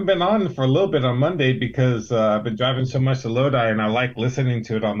 I haven't been on for a little bit on Monday because I've been driving so much to Lodi, and I like listening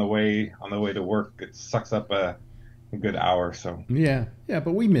to it on the way to work. It sucks up a good hour. So Yeah. Yeah.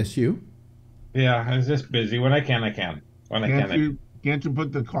 But we miss you. yeah, I was just busy. When I can, I can. When I can, Can't you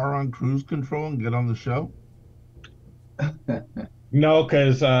put the car on cruise control and get on the show? no,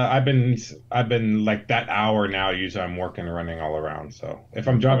 because I've been like that hour now. Usually, I'm working and running all around. So if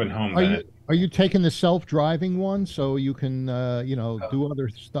I'm driving home, Are you taking the self-driving one so you can do other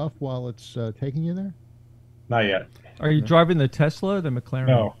stuff while it's taking you there? not yet. Are you driving the Tesla or the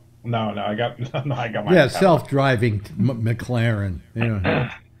McLaren? No. I got my Yeah. Self-driving McLaren. You know.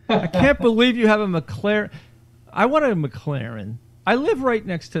 I can't believe you have a McLaren. I want a McLaren. I live right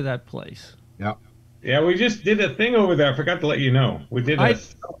next to that place. Yeah. Yeah, we just did a thing over there. I forgot to let you know. We did on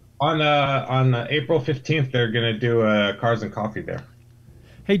April 15th. They're gonna do cars and coffee there.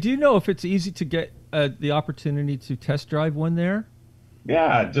 Hey, do you know if it's easy to get the opportunity to test drive one there?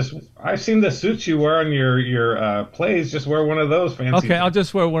 Yeah, just I've seen the suits you wear on your plays. Just wear one of those fancy. Okay, I'll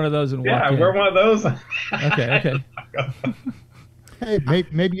just wear one of those and walk in. wear one of those. Okay. Hey,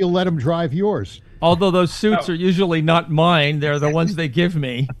 maybe you'll let them drive yours. Although those suits are usually not mine, they're the ones they give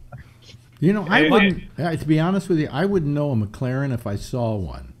me. You know, I wouldn't. To be honest with you, I wouldn't know a McLaren if I saw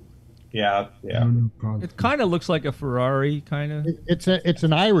one. Yeah. It kind of looks like a Ferrari, kind of. It's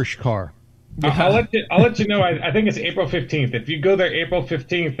an Irish car. I'll let you know. I think it's April 15th. If you go there April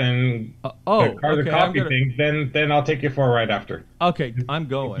 15th and the cars and coffee thing, then I'll take you for a ride after. Okay, I'm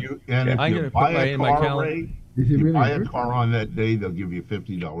going. If I'm you going to put buy my a in my car, calendar. Ray, if you buy a car on that day, they'll give you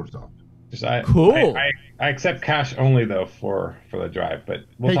 $50 off. Cool. I accept cash only though for the drive, but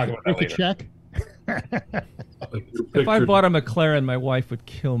we'll talk about that later. Check. If I bought a McLaren, my wife would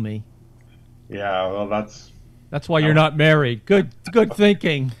kill me. Yeah, well, that's why you're not married. Good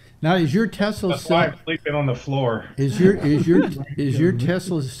thinking. Now, is your Tesla that's why I'm sleeping on the floor. is your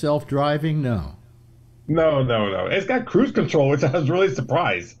Tesla self-driving? No. No. It's got cruise control, which I was really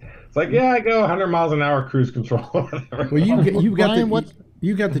surprised. It's like, yeah, I go 100 miles an hour cruise control. Well,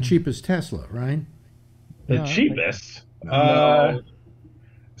 you got the cheapest Tesla, right? The cheapest.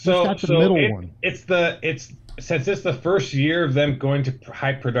 So that's the middle one. It's since it's the first year of them going to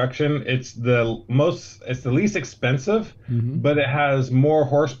high production, it's the least expensive, but it has more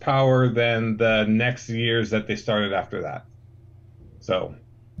horsepower than the next years that they started after that. So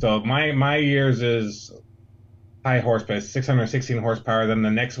my years is high horsepower, 616 horsepower. Then the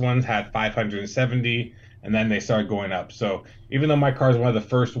next ones had 570, and then they started going up. So even though my car is one of the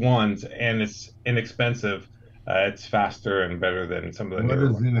first ones and it's inexpensive, it's faster and better than some of the newer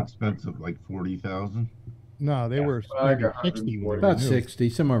ones. What is inexpensive, like 40,000? No, they were I got 60. About 60,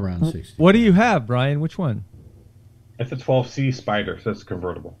 somewhere around 60. What do you have, Brian? Which one? It's a 12C Spider, so it's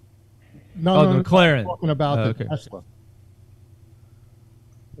convertible. No, the McLaren. I'm talking about the okay. Tesla.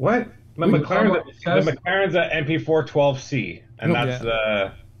 What? The McLaren's a MP4 12C, and that's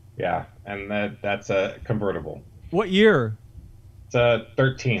that's a convertible. What year? It's a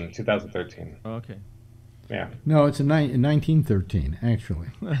 2013. Okay. Yeah. No, it's a 1913, actually.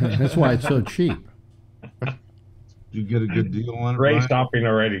 That's why it's so cheap. Did you get a good deal on it? Ray Brian? shopping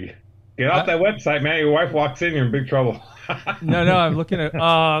already. Get off that website, man. Your wife walks in, you're in big trouble. No, I'm looking at.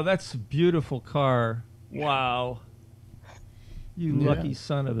 Oh, that's a beautiful car. Wow. You lucky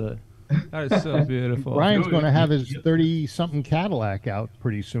son of a. That is so beautiful. Brian's going to have his 30-something Cadillac out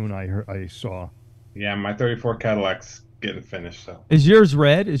pretty soon. I saw. Yeah, my 34 Cadillac's getting finished. So. Is yours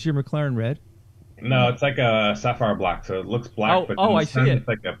red? Is your McLaren red? No, it's like a sapphire black, so it looks black, but I see it. It's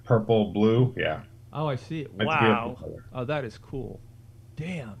like a purple blue. Yeah. Oh, I see it. It's Wow. beautiful. Oh, that is cool.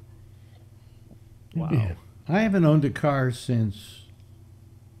 Damn. Wow. Yeah. I haven't owned a car since.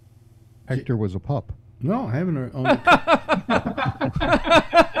 Hector was a pup. No, I haven't owned a car.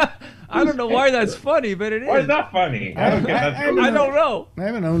 I don't know why that's funny, but it is. Why is that funny? I don't get that. I don't know. I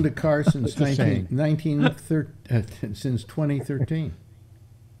haven't owned a car since 2013.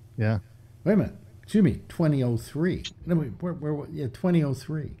 Yeah. Wait a minute. Excuse me, 2003. No, wait, where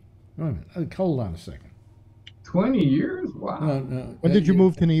 2003. Wait a minute. Hold on a second. 20 years? Wow. No, when did you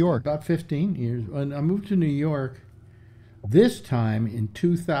move to New York? About 15 years. When I moved to New York, this time in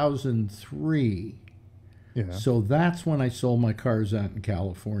 2003. Yeah. So that's when I sold my cars out in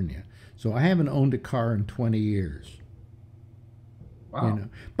California. So I haven't owned a car in 20 years. Wow. You know,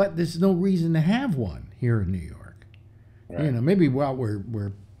 but there's no reason to have one here in New York. Right. You know, maybe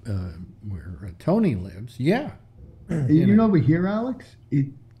where Tony lives, yeah. You know, over here, Alex,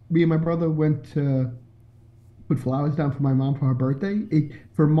 me and my brother went to put flowers down for my mom for her birthday.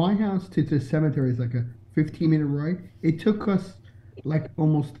 From my house to the cemetery is like a 15-minute ride. It took us like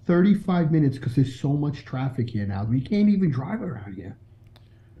almost 35 minutes because there's so much traffic here now. We can't even drive around here.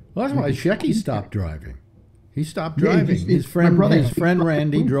 Well, that's why Shecky stopped driving. He stopped driving. His friend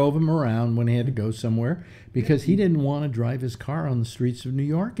Randy drove him around when he had to go somewhere because he didn't want to drive his car on the streets of New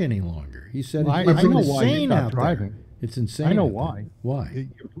York any longer. He said it's insane out there. It's insane. I know why. Why?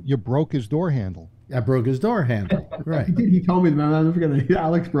 You broke his door handle. I broke his door handle. Right. He told me that. I'll never forget.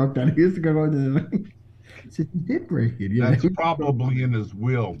 Alex broke that. He used to go into the. He said he did break it. Yeah. That's probably in his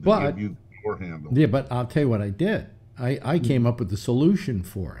will to give you the door handle. Yeah, but I'll tell you what I did. I came up with the solution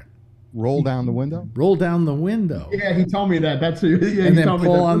for it. Roll down the window? Roll down the window. Yeah, he told me that. And then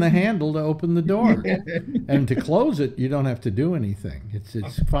pull on the handle to open the door. And to close it, you don't have to do anything.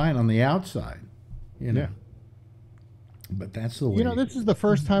 It's fine on the outside. You know. Yeah. But that's the way. You know, this is the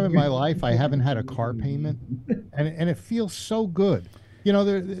first time in my life I haven't had a car payment, and it feels so good. You know,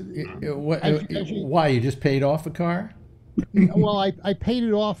 why you just paid off a car? Well, I paid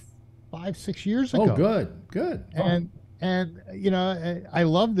it off 5-6 years ago. Oh, good. And you know, I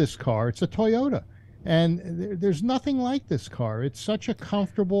love this car. It's a Toyota, and there's nothing like this car. It's such a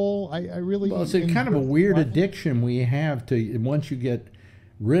comfortable. I really. Well, it's a kind of a weird addiction we have to. Once you get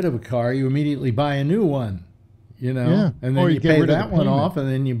rid of a car, you immediately buy a new one. You know, yeah. And then you pay that one off, and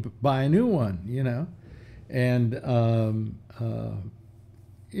then you buy a new one. You know, and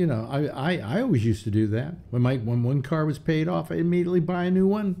you know, I always used to do that. When one car was paid off, I immediately buy a new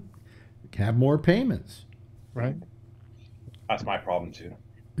one, have more payments. Right. That's my problem too.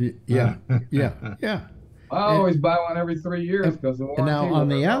 Yeah. I always buy one every 3 years because the warranty. And now, on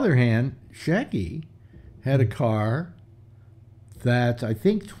the other hand, Shecky had a car that's I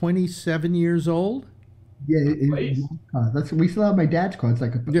think 27 years old. Yeah, that's we still have my dad's car. It's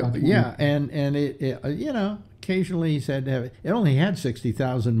like a yeah, and it you know, occasionally he said it only had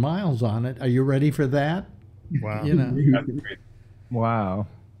 60,000 miles on it. Are you ready for that? Wow. You know. Wow.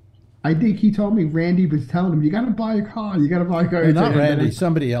 I think he told me Randy was telling him, "You got to buy a car. You got to buy a car." Well, not Randy.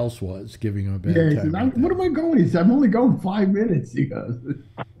 Somebody else was giving him a bad time. Said, what am I going? He said, "I'm only going 5 minutes." He goes. He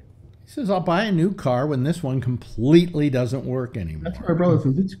says, "I'll buy a new car when this one completely doesn't work anymore." That's what my brother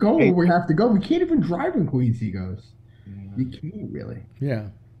says. Let's go where we have to go. We can't even drive in Queens. He goes. You can't really. Yeah.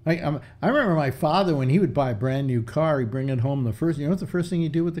 I remember my father, when he would buy a brand new car, he'd bring it home. You know what the first thing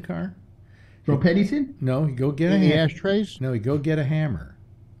he'd do with the car? Throw pennies in? No, he'd go get the ashtrays. No, he'd go get a hammer.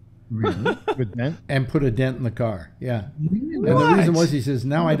 Really? Good dent? And put a dent in the car. Yeah. What? And the reason was, he says,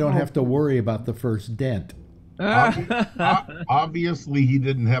 now I don't have to worry about the first dent. Obviously, he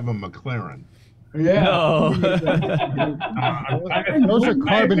didn't have a McLaren. Yeah. No. Those are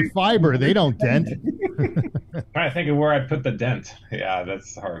carbon fiber. They don't dent. Trying to think of where I'd put the dent. Yeah,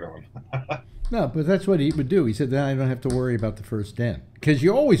 that's a hard one. No, but that's what he would do. He said, then I don't have to worry about the first dent. Because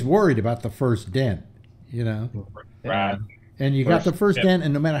you're always worried about the first dent, you know? Right. And you got the first dent,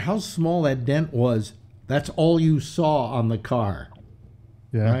 and no matter how small that dent was, that's all you saw on the car.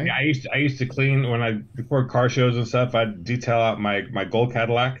 Yeah. Right? Yeah, I used to clean when I record car shows and stuff. I'd detail out my gold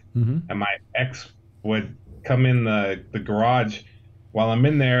Cadillac, and my ex would come in the garage while I'm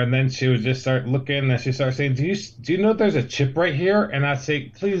in there, and then she would just start looking, and she'd start saying, "Do you know there's a chip right here?" And I'd say,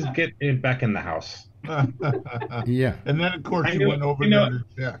 "Please get it back in the house." Yeah. And then of course you went over there to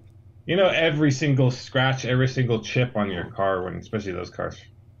check. You know, every single scratch, every single chip on your car, especially those cars,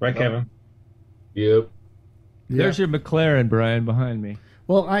 right, Kevin? Yep. There's your McLaren, Brian, behind me.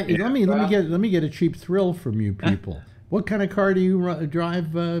 Well, let me get a cheap thrill from you people. What kind of car do you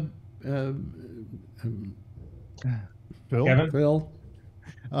drive, Phil? Kevin? Phil?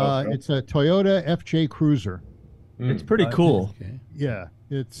 It's a Toyota FJ Cruiser. It's pretty cool. Okay. Yeah,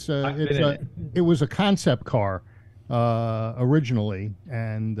 it was a concept car originally,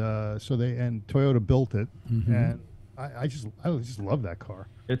 and Toyota built it, and I just love that car.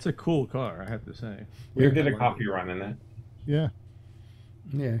 It's a cool car, I have to say. We did a coffee run in it. Yeah.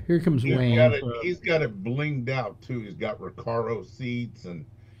 Yeah, here comes Wayne. He's got it blinged out too. He's got Recaro seats and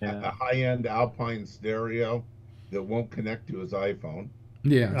a high-end Alpine stereo that won't connect to his iPhone.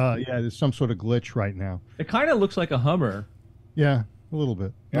 Yeah. Yeah, there's some sort of glitch right now. It kind of looks like a Hummer. Yeah. A little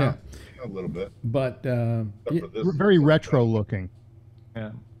bit. Yeah, a little bit. But very retro looking.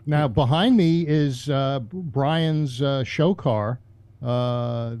 Yeah. Now behind me is Brian's show car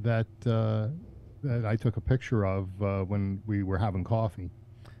that I took a picture of when we were having coffee.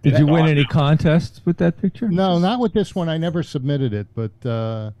 Did you win any contests with that picture? No, not with this one. I never submitted it, but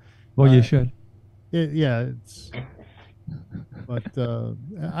well, you should. It's. But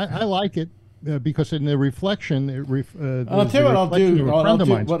I like it because in the reflection, I'll tell you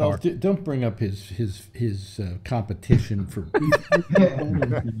what I'll do. Don't bring up his competition for,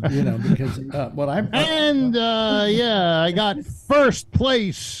 because what I'm. I got first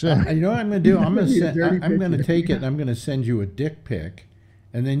place. You know what I'm going to do? I'm going to take it and I'm going to send you a dick pic.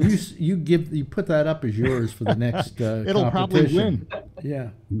 And then you put that up as yours for the next It'll probably win.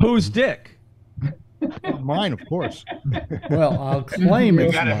 Yeah. Whose dick? Mine, of course. Well, I'll claim it.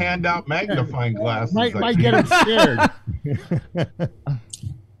 You got to hand out magnifying glasses. Might get them scared.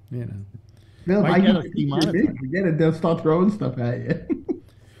 Bill, I get it. They'll start throwing stuff at you.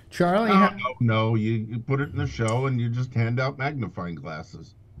 Charlie, no. You put it in the show and you just hand out magnifying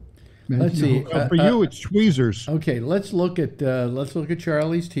glasses. Let's see. For you, it's tweezers. Okay, let's look at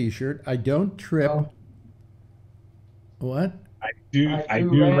Charlie's T-shirt. I don't trip. Oh. What? I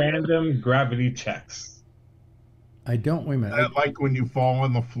do random gravity checks. I don't. Wait a minute. I like when you fall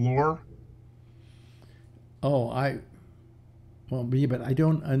on the floor. Oh, but I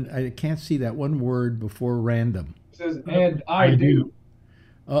don't. I can't see that one word before random. It says, and I do.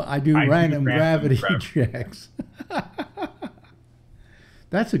 I do random gravity checks.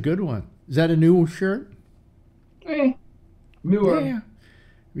 That's a good one. Is that a new shirt? Newer. Yeah.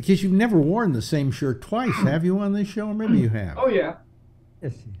 Because you've never worn the same shirt twice, have you, on this show? Or maybe you have. Oh, yeah.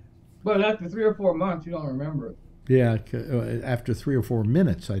 Yes. But after 3 or 4 months, you don't remember it. Yeah, after 3 or 4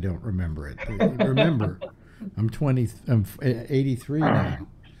 minutes, I don't remember it. Remember, I'm 83 now.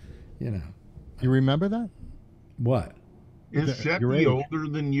 You remember that? What? Is Shecky older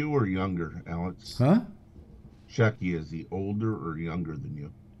than you or younger, Alex? Huh? Shecky, is he older or younger than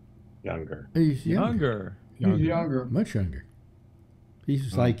you? Younger. He's younger. He's younger. Much younger.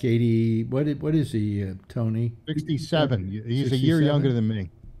 He's like 80. What is he, Tony? 67. He's a year younger than me.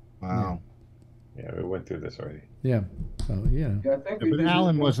 Wow. Yeah, we went through this already. Yeah. So I think but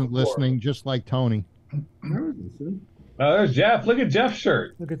Alan wasn't listening, just like Tony. Oh, there's Jeff. Look at Jeff's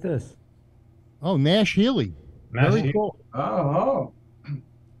shirt. Look at this. Oh, Nash Healy. Very cool. Oh.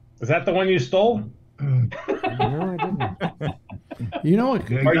 Is that the one you stole? No, I didn't. You know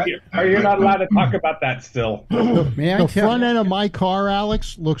what? Are you not allowed to talk about that still? The front end of my car,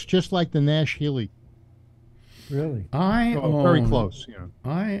 Alex, looks just like the Nash Healy. Really? I own, very close. Yeah.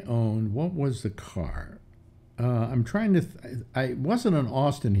 I owned, what was the car? I'm trying to. I wasn't an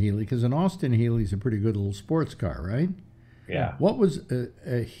Austin Healey, because an Austin Healey is a pretty good little sports car, right? Yeah. What was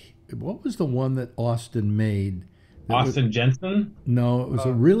the one that Austin made? Austin Jensen? No, it was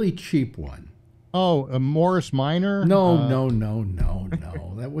a really cheap one. Oh, a Morris Minor? No.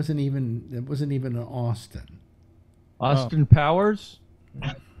 That wasn't even an Austin. Austin Powers?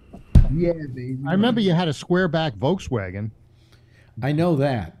 Yeah, baby. I remember you had a square back Volkswagen. I know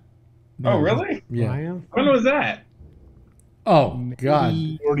that. Oh, really? Yeah. When was that? Oh, God.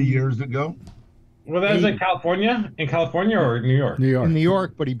 40 years ago. Well, that was in California? In California or New York? New York. In New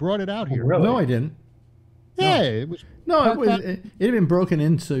York, but he brought it out here. Really? No, I didn't. Yeah, it was. No, it had been broken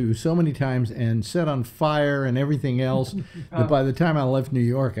into so many times and set on fire and everything else that by the time I left New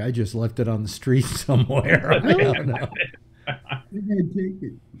York, I just left it on the street somewhere. I don't know.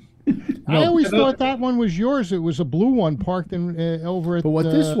 I always thought that one was yours. It was a blue one parked in over at. But what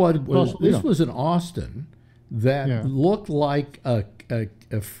this was an Austin that looked like a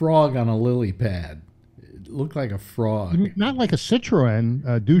frog on a lily pad. It looked like a frog. Not like a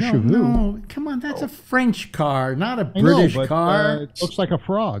Citroen Duchevaux. No, come on, that's a French car, not a British car. It looks like a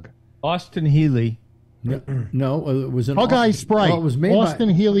frog. Austin Healey. No, it was an Bug-eyed Sprite. Well, it was made Austin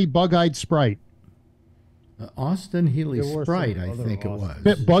Healey Bug-eyed Sprite. Austin Healey Sprite, I think it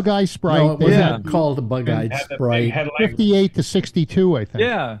was. Bug-eyed Sprite. No, it wasn't called a Bug-eyed Sprite. 58 to 62, I think.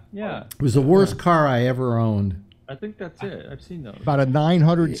 Yeah. It was the worst car I ever owned. I think that's it. I've seen those. About a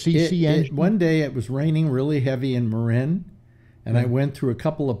 900cc engine. One day it was raining really heavy in Marin, and I went through a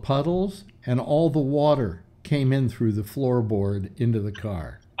couple of puddles, and all the water came in through the floorboard into the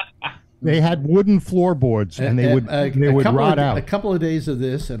car. They had wooden floorboards, and they would rot out. A couple of days of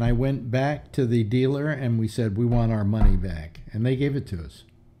this, and I went back to the dealer, and we said, we want our money back. And they gave it to us.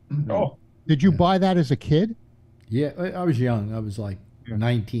 Oh. Did you buy that as a kid? Yeah, I was young. I was like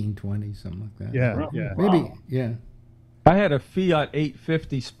 19, 20, something like that. Yeah. Maybe, yeah. I had a Fiat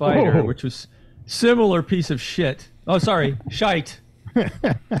 850 Spider, which was similar piece of shit. Oh, sorry, shite.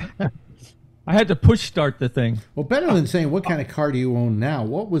 I had to push start the thing. Well, better than saying what kind of car do you own now,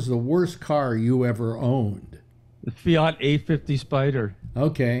 what was the worst car you ever owned? The Fiat 850 Spider.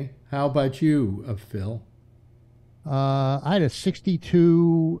 Okay. How about you, Phil? I had a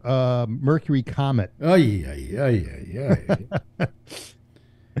 62 Mercury Comet. Oh, yeah.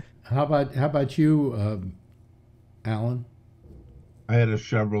 How about you, Alan? I had a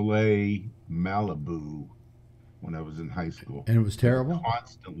Chevrolet Malibu when I was in high school. And it was terrible? It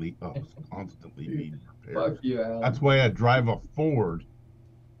was constantly being repaired. Fuck you, Alan. That's why I drive a Ford.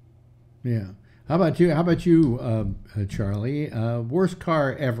 Yeah. How about you, Charlie? Worst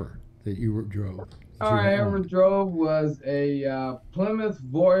car ever that you drove? All I ever drove was a Plymouth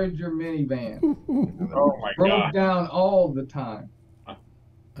Voyager minivan. Oh my Broke god! down all the time.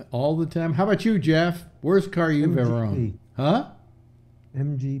 All the time? How about you, Jeff? Worst car you've ever owned? Huh?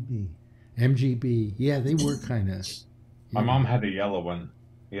 MGB. MGB. Yeah, they were kind of. My mom had a yellow one,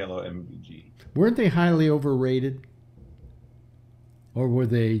 yellow MVG. Weren't they highly overrated? Or were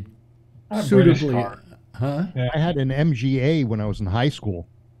they A suitably? British car. Huh? Yeah. I had an MGA when I was in high school.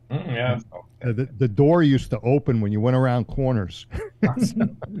 Yeah. The door used to open when you went around corners.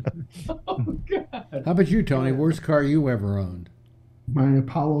 Oh God! How about you, Tony? Worst car you ever owned? My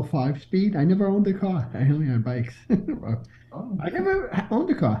Apollo 5-speed. I never owned a car. I only had bikes. I never owned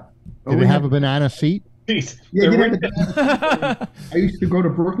a car. Did it have a banana seat? Jeez. Yeah, I used to go to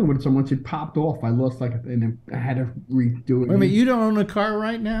Brooklyn with someone. It popped off. I lost and I had to redo it. Wait a minute, you don't own a car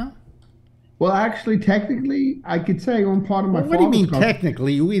right now? Well, actually, technically, I could say I own part of my What do you mean car.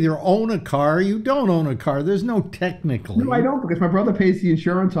 technically? You either own a car or you don't own a car. There's no technically. No, I don't, because my brother pays the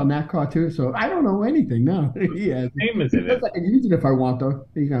insurance on that car too. So I don't know anything. No, yeah. Name is it? I can use it if I want, though.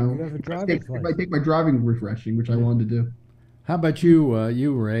 You know, You have a if driver's I take my driving refreshing, which I wanted to do. How about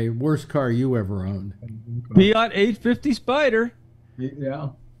you, Ray? Worst car you ever owned? Fiat 850 Spider. Yeah.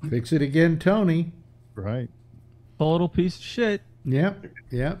 Fix it again, Tony. Right. Total piece of shit. Yep.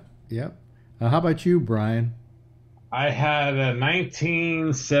 How about you, Brian? I had a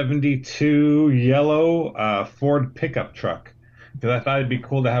 1972 yellow Ford pickup truck because I thought it'd be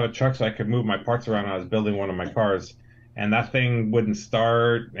cool to have a truck so I could move my parts around when I was building one of my cars. And that thing wouldn't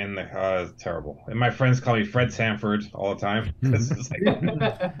start, and it was terrible. And my friends call me Fred Sanford all the time.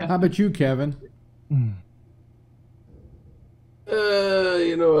 How about you, Kevin? I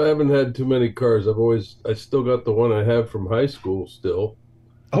haven't had too many cars. I still got the one I have from high school still.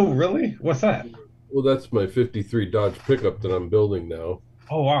 Oh, really? What's that? Well, that's my 53 Dodge pickup that I'm building now.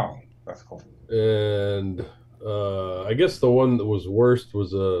 Oh, wow. That's cool. And I guess the one that was worst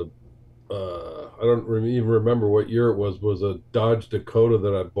was I don't even remember what year it was a Dodge Dakota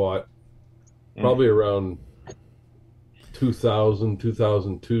that I bought probably around 2000,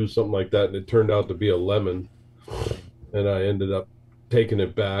 2002, something like that. And it turned out to be a lemon. And I ended up taking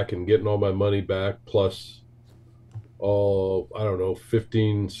it back and getting all my money back, plus I don't know,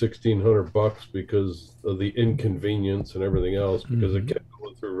 $1,600 because of the inconvenience and everything else, because it kept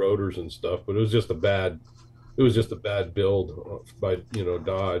going through rotors and stuff. But it was just a bad build by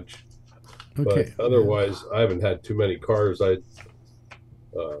Dodge. Okay. But otherwise, I haven't had too many cars. I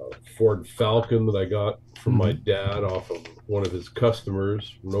Ford Falcon that I got from my dad off of one of his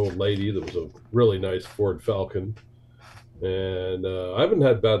customers, an old lady that was a really nice Ford Falcon. And I haven't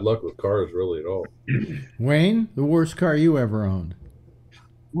had bad luck with cars really at all. Wayne, the worst car you ever owned?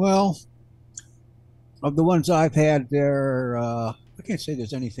 Well, of the ones I've had there, I can't say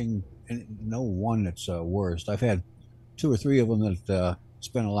there's no one that's worst. I've had 2 or 3 of them that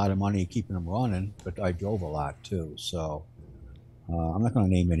spent a lot of money keeping them running, but I drove a lot too. So I'm not going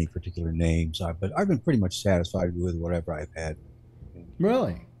to name any particular names, but I've been pretty much satisfied with whatever I've had.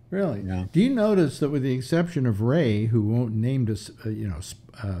 Really? Yeah. Do you notice that, with the exception of Ray, who named us,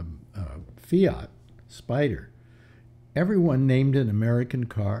 Fiat Spider, everyone named an American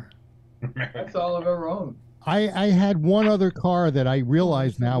car? That's all I've ever owned. I had one other car that I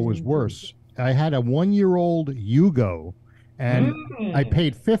realize now was worse. I had a 1-year-old Yugo, and I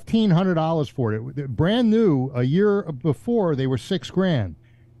paid $1,500 for it. Brand new. A year before, they were $6,000,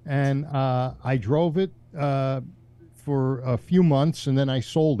 and I drove it for a few months, and then I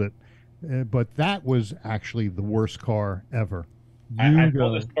sold it. But that was actually the worst car ever. I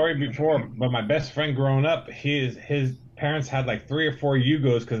told the story before, but my best friend growing up, his parents had like 3 or 4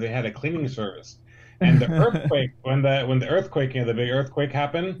 Yugos because they had a cleaning service. And the earthquake, when the earthquake, the big earthquake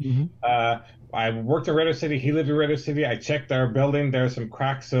happened, I worked in Radio City. He lived in Radio City. I checked our building. There were some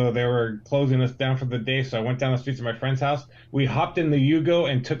cracks, so they were closing us down for the day. So I went down the streets of my friend's house. We hopped in the Yugo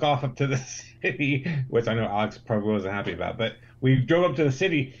and took off up to the city, which I know Alex probably wasn't happy about. But we drove up to the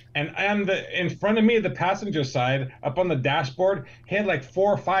city, and in front of me, the passenger side, up on the dashboard, he had like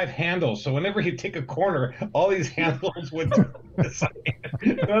 4 or 5 handles. So whenever he'd take a corner, all these handles would turn to the side.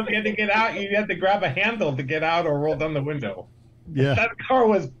 So if you had to get out, you had to grab a handle to get out or roll down the window. Yeah, that car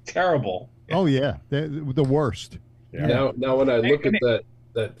was terrible. Oh yeah, the worst. Yeah. Now when I look at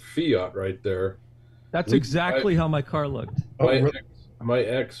that Fiat right there, that's exactly how my car looked. My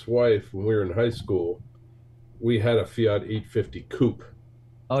ex-wife, when we were in high school, we had a Fiat 850 coupe.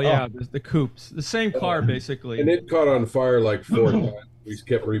 Oh yeah, the coupes, the same car basically. And it caught on fire like 4 times. We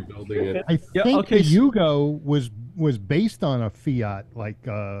kept rebuilding it. I think the Yugo was based on a Fiat, like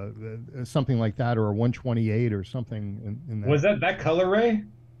something like that, or a 128 or something. In that. Was that color, Ray?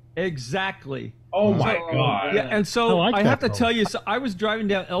 Exactly. Oh my God! Yeah, and so I have to tell you, so I was driving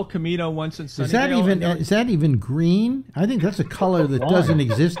down El Camino once in Sunnyvale. Is that even green? I think that's a color that doesn't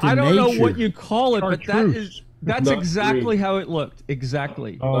exist in nature. I don't know what you call it, but that's exactly green. How it looked.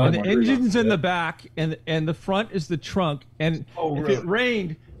 Exactly. And the engine's in the back, and the front is the trunk. And if it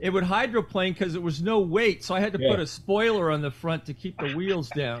rained, it would hydroplane because there was no weight, so I had to put a spoiler on the front to keep the wheels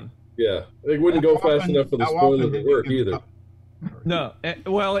down. Yeah, they wouldn't go fast enough for the spoiler to work either. No,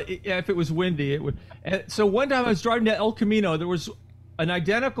 well, if it was windy, it would. And so one time I was driving to El Camino, there was an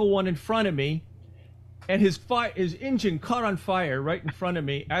identical one in front of me, and his engine caught on fire right in front of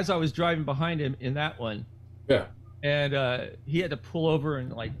me as I was driving behind him in that one. Yeah. And he had to pull over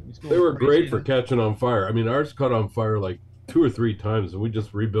and like. They were great for catching on fire. I mean, ours caught on fire like 2 or 3 times, and we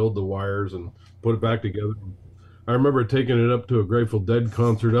just rebuild the wires and put it back together. I remember taking it up to a Grateful Dead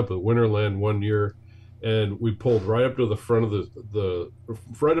concert up at Winterland one year. And we pulled right up to the front of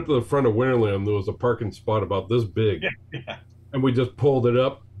right up to the front of Winterland. There was a parking spot about this big, and we just pulled it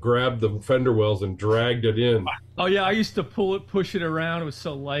up, grabbed the fender wells, and dragged it in. Oh yeah, I used to push it around. It was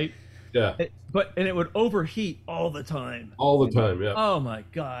so light. Yeah. And it would overheat all the time. All the time, yeah. Oh my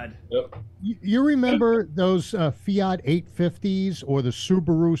God. Yep. You remember those Fiat 850s or the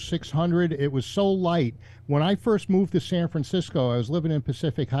Subaru 600? It was so light. When I first moved to San Francisco, I was living in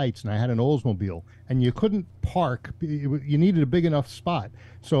Pacific Heights, and I had an Oldsmobile, and you couldn't park. You needed a big enough spot.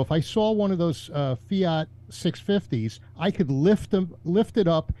 So if I saw one of those Fiat 650s, I could lift it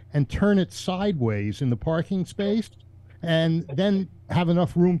up and turn it sideways in the parking space, and then have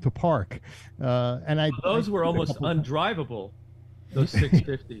enough room to park. Those were almost undrivable. Those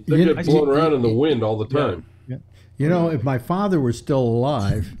 650s. They get blown around in the wind all the time. Yeah. You know, if my father were still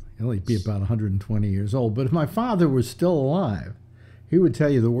alive, he'd be about 120 years old. But if my father was still alive, he would tell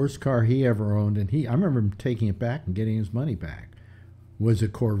you the worst car he ever owned, and I remember him taking it back and getting his money back, was a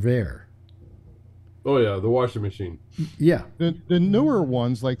Corvair. Oh yeah, the washing machine. Yeah. The newer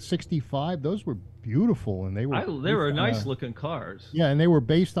ones, like 65, those were beautiful, and they were nice looking cars. Yeah, and they were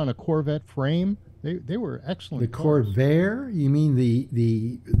based on a Corvette frame. They were excellent. The Corvair? You mean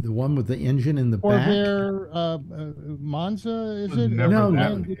the one with the engine in the Corvair, Monza? Is it? No.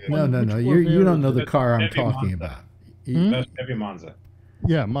 You don't know the car I'm talking about. That's Chevy Monza.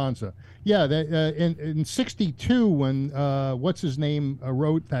 Yeah, Monza. Yeah, in '62 when what's his name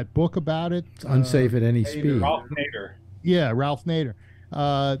wrote that book about it. It's unsafe at any speed. Ralph Nader. Yeah, Ralph Nader.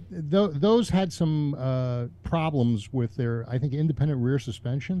 Those had some problems with their, I think, independent rear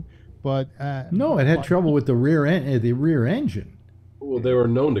suspension. But no, it had trouble with the rear engine. Well, they were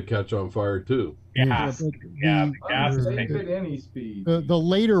known to catch on fire too. Gas. Unsafe at any speed. The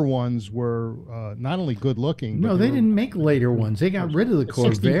later ones were not only good looking. No, they didn't make later ones. They got rid of the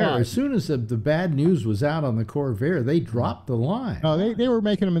Corvair 65. as soon as the bad news was out on the Corvair. They dropped the line. No, they were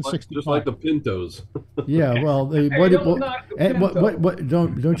making them in 65. Just like the Pintos. Yeah, well,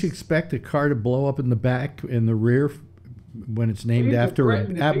 don't you expect a car to blow up in the back and the rear when it's named after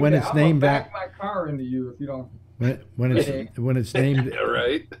when it's named back my car into you if you don't. When it's named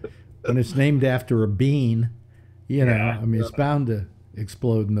right. When it's named after a bean, I mean, it's bound to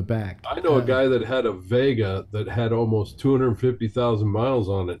explode in the back. I know a guy that had a Vega that had almost 250,000 miles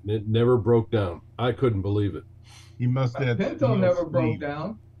on it, and it never broke down. I couldn't believe it. He must have. Pinto never broke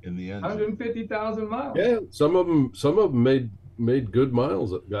down. In the end, 150,000 miles. Yeah, some of them made good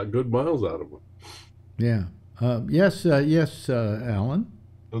miles. Got good miles out of them. Yeah. Yes, Alan.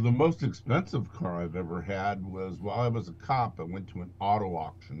 So the most expensive car I've ever had was while I was a cop. I went to an auto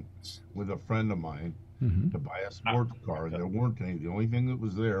auction with a friend of mine to buy a sports car. There weren't any. The only thing that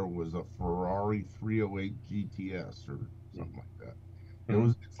was there was a Ferrari 308 GTS or something like that.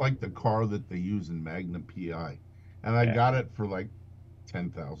 It's like the car that they use in Magnum PI, and I got it for like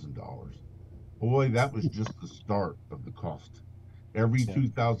 $10,000. Boy, that was just the start of the cost. Every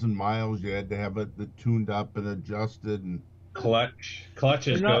 2,000 miles, you had to have it tuned up and adjusted, and clutches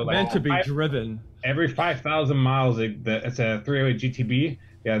They're not go meant like to be driven. Every 5,000 miles. It's a 308 GTB.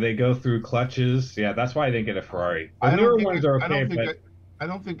 Yeah, they go through clutches. Yeah, that's why I didn't get a Ferrari. The newer ones are okay, but I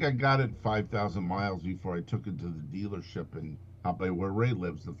don't think I got it 5,000 miles before I took it to the dealership in out by where Ray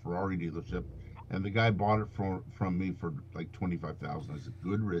lives, the Ferrari dealership. And the guy bought it from me for like 25,000. I said,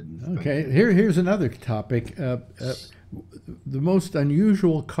 "Good riddance." Okay, here's another topic. The most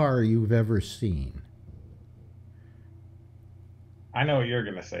unusual car you've ever seen. I know what you're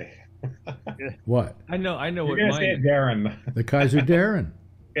gonna say. What? I know You're what gonna mine say it, Darren. The Kaiser Darren.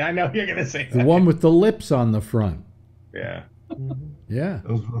 Yeah, I know you're gonna say The that. one with the lips on the front. Yeah. Yeah.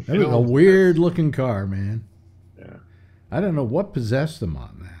 Those were That was a Phil's. weird looking car, man. Yeah. I don't know what possessed them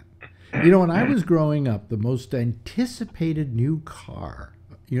on that. You know, when I was growing up, the most anticipated new car,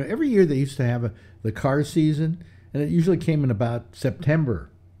 you know, every year they used to have the car season, and it usually came in about September,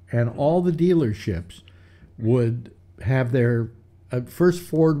 and all the dealerships would have their, first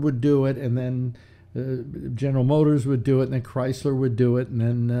Ford would do it, and then General Motors would do it, and then Chrysler would do it, and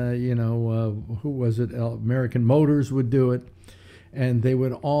then, who was it? American Motors would do it, and they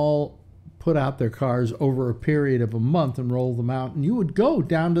would all put out their cars over a period of a month and roll them out, and you would go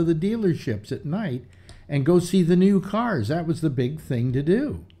down to the dealerships at night and go see the new cars. That was the big thing to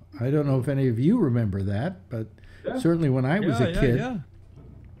do. I don't know if any of you remember that, but certainly when I was a kid,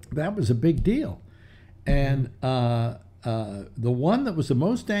 that was a big deal. And the one that was the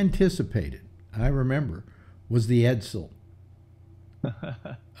most anticipated, I remember, was the Edsel.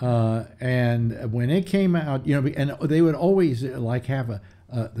 And when it came out, you know, and they would always like have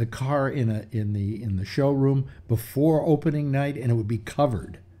the car in the showroom before opening night, and it would be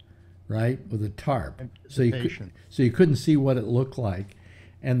covered, right, with a tarp, so you couldn't see what it looked like.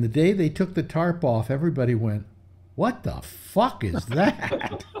 And the day they took the tarp off, everybody went, "What the fuck is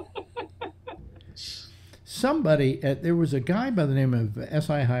that?" There was a guy by the name of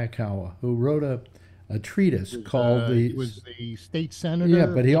S.I. Hayakawa who wrote a treatise called He was the state senator. Yeah,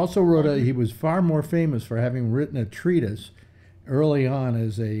 but he also wrote he was far more famous for having written a treatise early on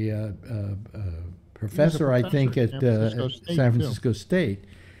as a professor, I think, at San Francisco State.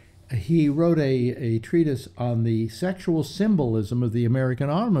 He wrote a treatise on the sexual symbolism of the American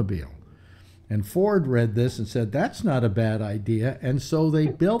automobile. And Ford read this and said, "That's not a bad idea." And so they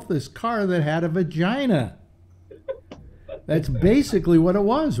built this car that had a vagina. That's basically what it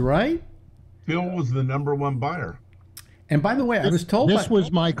was, right? Phil was the #1 buyer. And by the way, I was told this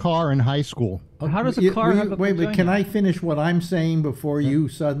was my car in high school. How does a car have a wait, vagina? but can I finish what I'm saying before you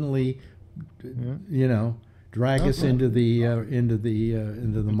suddenly, drag us into the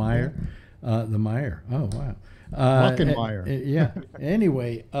mire? The mire. Oh wow. Luckenmeyer. Yeah.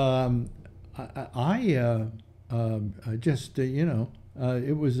 Anyway,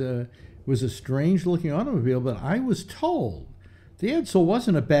 it was a strange looking automobile, but I was told the Edsel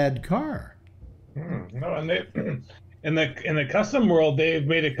wasn't a bad car. No, and they in the custom world they've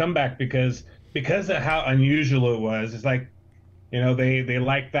made a comeback because of how unusual it was. It's like, they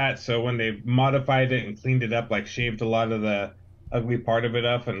like that, so when they modified it and cleaned it up, like shaved a lot of the ugly part of it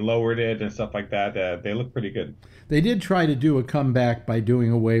up and lowered it and stuff like that, they look pretty good. They did try to do a comeback by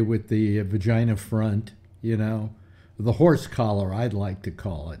doing away with the vagina front, the horse collar, I'd like to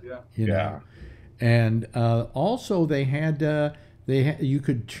call it. Yeah. And also they had you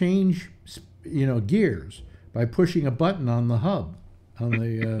could change gears by pushing a button on the hub, on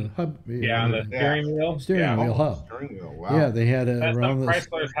the hub. Yeah, on the steering wheel. Steering wheel hub. Steering wheel. Wow. Yeah, they had some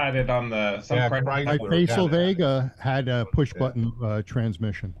Chryslers had it on the. My Faisal Vega had a push button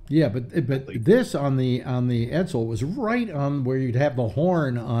transmission. Yeah, but this on the Edsel was right on where you'd have the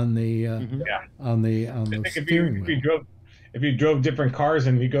horn on the on the steering wheel. If you drove different cars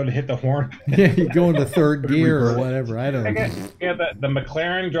and you go to hit the horn, yeah, you go into third gear or whatever. I don't know. Yeah, the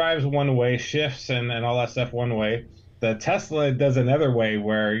McLaren drives one way, shifts and all that stuff one way. The Tesla does another way,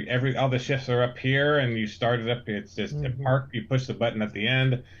 where all the shifts are up here, and you start it up. It's just park. You push the button at the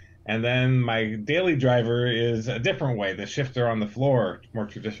end, and then my daily driver is a different way. The shifts are on the floor, more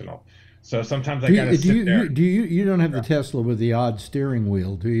traditional. So sometimes I gotta sit there. You don't have the Tesla with the odd steering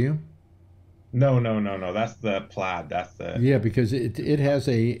wheel, do you? No. That's the Plaid. That's the because it has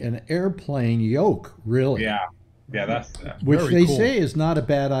an airplane yoke, really. Yeah, that's which they say is not a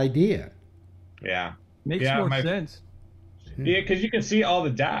bad idea. Yeah, makes more sense. Yeah, because you can see all the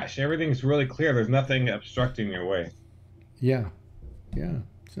dash. Everything's really clear. There's nothing obstructing your way. Yeah.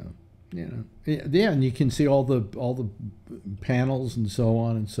 So and you can see all the panels and so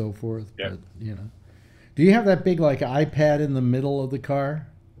on and so forth. Yep. But do you have that big iPad in the middle of the car?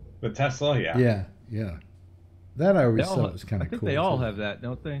 The Tesla, yeah. Yeah, yeah. That I always thought was kind of cool. I think they all have that,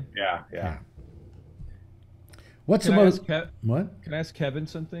 don't they? Yeah. What's Can the I most? What? Can I ask Kevin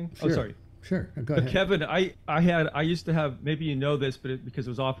something? Sure. Oh, sorry. Sure. Go But ahead. Kevin, I used to have, maybe you know this, but because it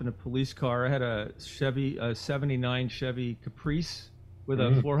was often a police car, I had a 79 Chevy Caprice with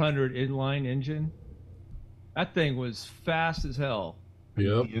a 400 inline engine. That thing was fast as hell.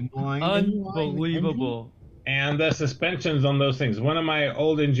 Yep. Unbelievable. And the suspensions on those things. One of my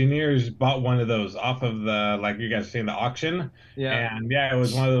old engineers bought one of those off of the, like you guys seen the auction. Yeah. And yeah, it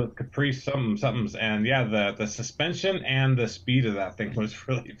was one of those Caprice somethings. And yeah, the suspension and the speed of that thing was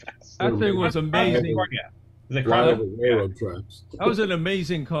really fast. That thing was amazing. That was an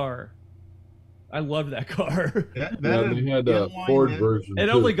amazing car. I loved that car. They had a Ford version. It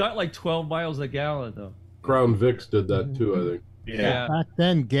too. only got like 12 miles a gallon, though. Crown Vics did that too, I think. Yeah. Back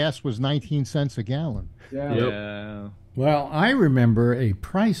then, gas was 19 cents a gallon. Yeah. Yep. Well, I remember a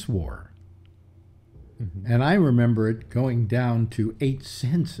price war, and I remember it going down to 8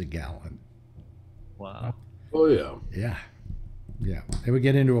 cents a gallon. Wow. Oh yeah. Yeah, yeah. They would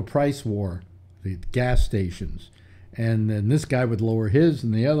get into a price war, the gas stations, and then this guy would lower his,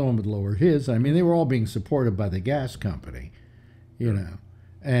 and the other one would lower his. I mean, they were all being supported by the gas company, you know.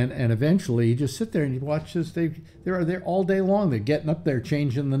 And eventually, you just sit there and you watch this. They're there all day long. They're getting up there,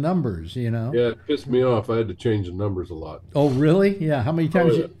 changing the numbers. You know. Yeah, it pissed me off. I had to change the numbers a lot. Oh, really? Yeah. How many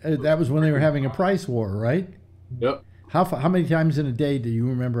times? yeah. That was when they were having a price war, right? Yep. How many times in a day do you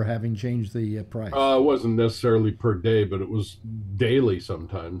remember having changed the price? It wasn't necessarily per day, but it was daily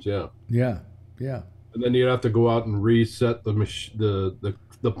sometimes. Yeah. Yeah. Yeah. And then you'd have to go out and reset the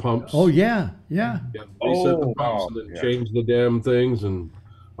pumps. Oh yeah. Yeah. Yeah, reset the pumps and then change the damn things and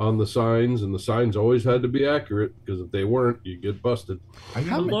on the signs, and the signs always had to be accurate because if they weren't, you get busted.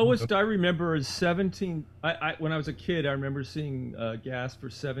 The lowest I remember is 17. When I was a kid, I remember seeing gas for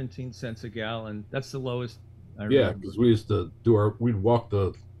 17 cents a gallon. That's the lowest I remember. Yeah, because we used to we'd walk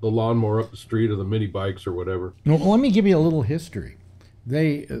the lawnmower up the street or the mini bikes or whatever. Well, let me give you a little history.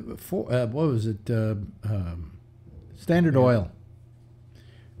 They, what was it? Standard Oil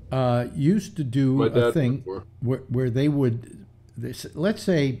used to do a thing where they would. Let's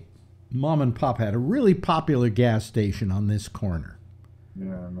say mom and pop had a really popular gas station on this corner.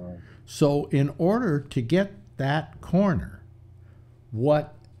 Yeah, no. So in order to get that corner,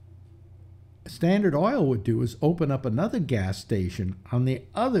 what Standard Oil would do is open up another gas station on the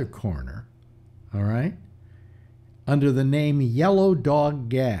other corner, all right, under the name Yellow Dog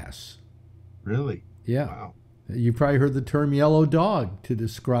Gas. Really? Yeah. Wow. You probably heard the term yellow dog to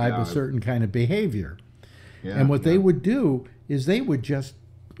describe a certain kind of behavior. Yeah, and what they would do is they would just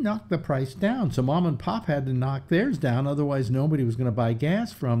knock the price down. So mom and pop had to knock theirs down, otherwise nobody was going to buy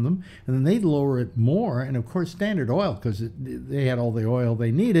gas from them. And then they'd lower it more. And of course, Standard Oil, because they had all the oil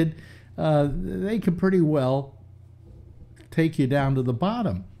they needed, they could pretty well take you down to the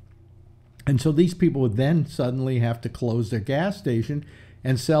bottom. And so these people would then suddenly have to close their gas station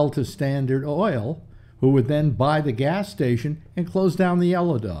and sell to Standard Oil, who would then buy the gas station and close down the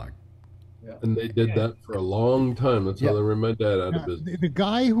Yellow Dog. And they did that for a long time. That's how they ran my dad out of business. The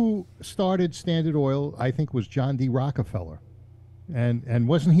guy who started Standard Oil, I think, was John D. Rockefeller, and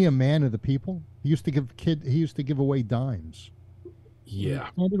wasn't he a man of the people? He used to give away dimes. Yeah.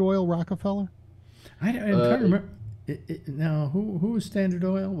 Standard Oil Rockefeller. I'm trying to remember. Now, who was Standard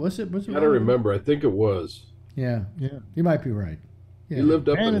Oil? Was it? I don't remember. I think it was. Yeah. Yeah. You might be right. Yeah. He lived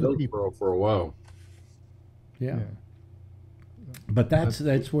up in Hillsborough for a while. Yeah. But that's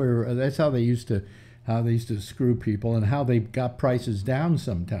how they used to screw people and how they got prices down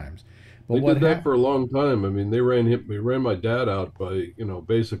sometimes. But they did that for a long time. I mean, they ran my dad out by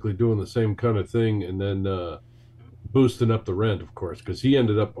basically doing the same kind of thing and then boosting up the rent, of course, because he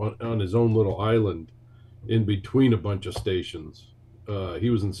ended up on his own little island in between a bunch of stations. He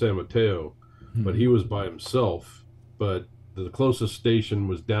was in San Mateo, but he was by himself. But the closest station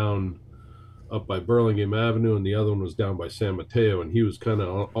was down up by Burlingame Avenue, and the other one was down by San Mateo, and he was kind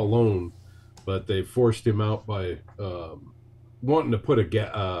of alone. But they forced him out by wanting to put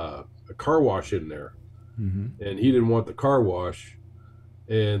a car wash in there, and he didn't want the car wash,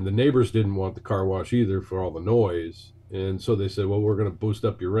 and the neighbors didn't want the car wash either for all the noise. And so they said, "Well, we're going to boost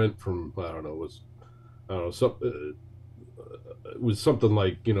up your rent from it was something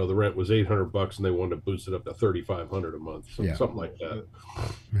like the rent was $800 and they wanted to boost it up to $3,500 a month, something like that."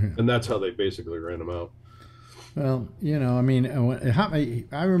 And that's how they basically ran them out. Well, I mean,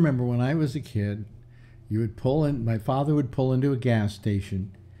 I remember when I was a kid, my father would pull into a gas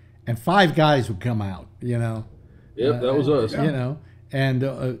station, and 5 guys would come out. Yep, that was us. and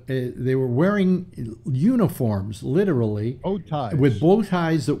they were wearing uniforms, literally bow ties, with bow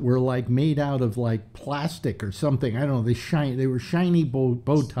ties that were like made out of like plastic or something. I don't know. They were shiny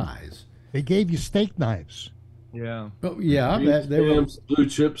bow ties. They gave you steak knives. Yeah. Oh, yeah. Stamps, blue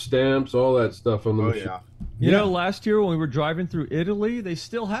chip stamps, all that stuff on the machine. Yeah. You know, last year when we were driving through Italy, they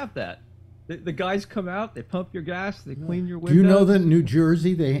still have that. The guys come out, they pump your gas, they clean your windows. Do you know that in New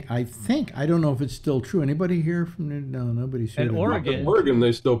Jersey, I don't know if it's still true. Anybody here from No, nobody's here. And Oregon. In Oregon,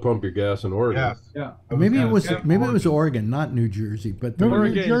 they still pump your gas in Oregon. Yes. Yeah. Maybe it was Oregon, not New Jersey. But No,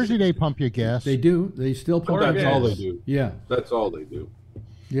 New Jersey, they pump your gas. They do. They still pump your gas. That's all they do. Yeah. That's all they do.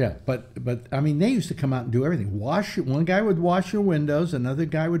 Yeah, but I mean, they used to come out and do everything. One guy would wash your windows, another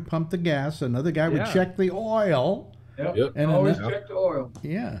guy would pump the gas, another guy would check the oil. Yep. And always check the oil.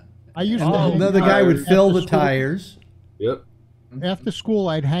 Yeah. I used to another guy would fill the tires. Yep. After school,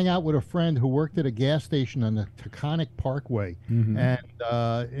 I'd hang out with a friend who worked at a gas station on the Taconic Parkway,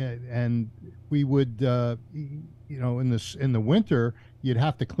 and we would, in the winter, you'd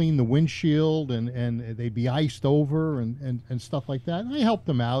have to clean the windshield, and they'd be iced over and stuff like that. And I helped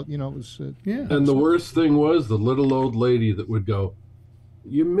them out. It was And the worst thing was the little old lady that would go,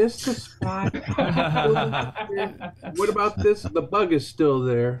 "You missed a spot. What about this? The bug is still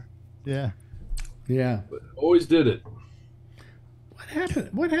there." Yeah. But always did it.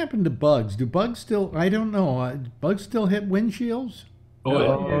 What happened to bugs? Do bugs still? I don't know. Bugs still hit windshields?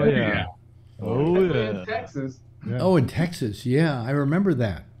 Oh yeah. In Texas. Yeah. Oh, in Texas. Yeah, I remember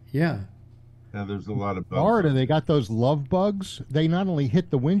that. Yeah. Yeah, there's a lot of bugs. Florida, they got those love bugs. They not only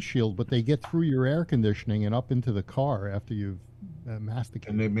hit the windshield, but they get through your air conditioning and up into the car after you've masticated.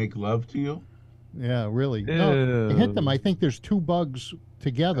 And they make love to you? Yeah, really. No, they hit them. I think there's two bugs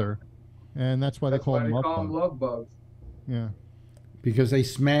together, and that's why they call them love bugs. Yeah. Because they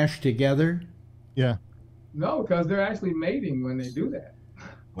smash together? Yeah. No, because they're actually mating when they do that.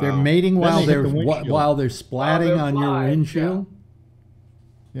 They're mating while they're splatting on your windshield?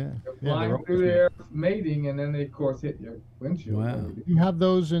 Yeah. They're flying through there, mating, and then they, of course, hit your windshield. Wow. You have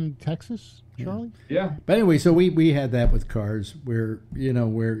those in Texas, Charlie? Yeah. But anyway, so we had that with cars where,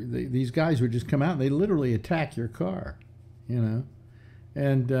 these guys would just come out and they literally attack your car, and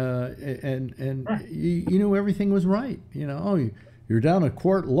you knew everything was right. You're down a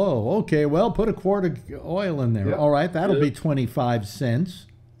quart low. Okay, well, put a quart of oil in there. Yep. All right, that'll be 25 cents.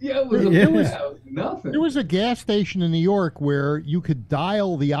 Yeah, it was nothing. There was a gas station in New York where you could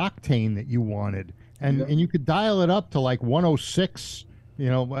dial the octane that you wanted, and you could dial it up to like 106.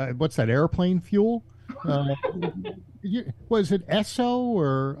 What's that, airplane fuel? Was it Esso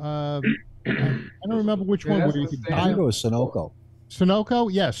or I don't remember which one. Where you could dial. I think it was Sunoco. Sunoco?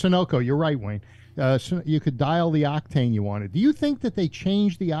 Yeah, Sunoco. You're right, Wayne. So you could dial the octane you wanted. Do you think that they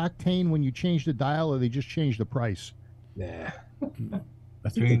changed the octane when you changed the dial, or they just changed the price? Yeah. I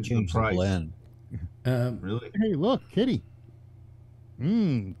think they changed the blend. Really? Hey, look, kitty.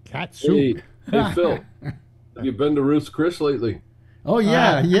 Cat soup. Hey, Phil, have you been to Ruth's Chris lately? Oh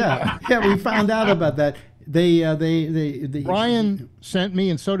yeah. We found out about that. They Brian sent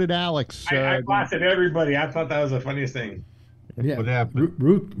me, and so did Alex. I blasted everybody. I thought that was the funniest thing. Yeah, what happened?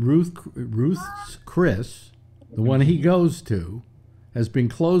 Ruth's Chris, the one he goes to, has been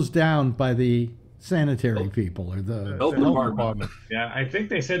closed down by the sanitary people or the health department. Yeah, I think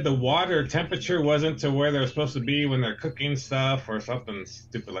they said the water temperature wasn't to where they're supposed to be when they're cooking stuff or something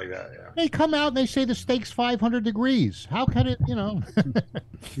stupid like that. Yeah. They come out and they say the steak's 500 degrees. How can it,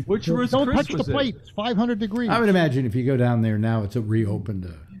 Which Ruth's don't Chris touch the was it? plate. It's 500 degrees. I would imagine if you go down there now, it's a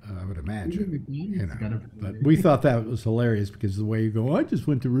reopened. I would imagine. But we thought that was hilarious because the way you go, I just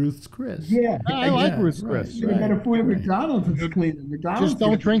went to Ruth's Chris. Yeah, I like Ruth's Chris. You got to food at McDonald's. It's clean. McDonald's. Just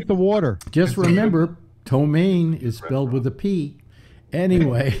don't drink the water. Just remember, ptomaine is spelled with a P.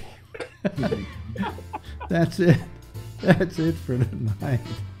 Anyway, that's it. That's it for tonight.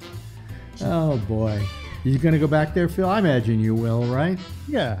 Oh boy. You going to go back there, Phil? I imagine you will, right?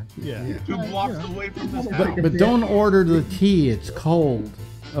 Yeah. 2 blocks away from this house. But don't order the tea. It's cold.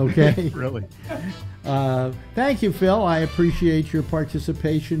 Okay? Really? Thank you, Phil. I appreciate your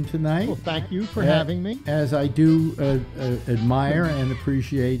participation tonight. Well, thank you for having me. As I do admire and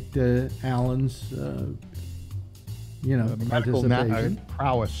appreciate Alan's, participation.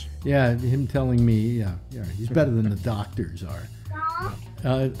 Prowess. Yeah, him telling me, yeah, he's better than the doctors are.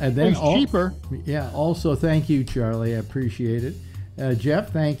 And then he's cheaper. Yeah. Also, thank you, Charlie. I appreciate it.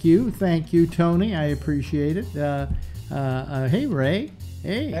 Jeff, thank you. Thank you, Tony. I appreciate it. Hey, Ray.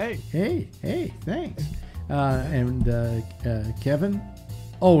 Hey. Thanks. And Kevin,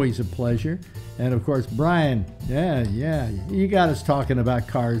 always a pleasure. And of course, Brian. Yeah. You got us talking about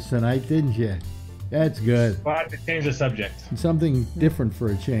cars tonight, didn't you? That's good. Well, I have to change the subject. Something different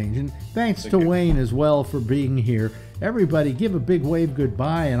for a change. And thanks to Wayne as well for being here. Everybody, give a big wave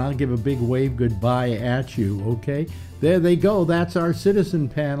goodbye, and I'll give a big wave goodbye at you, okay? There they go. That's our citizen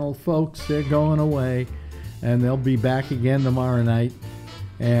panel, folks. They're going away, and they'll be back again tomorrow night.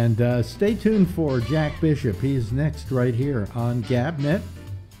 And stay tuned for Jack Bishop. He's next right here on GabNet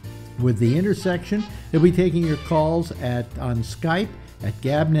with The Intersection. He'll be taking your calls on Skype at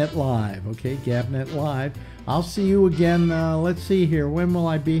GabNet Live. Okay, GabNet Live. I'll see you again. Let's see here. When will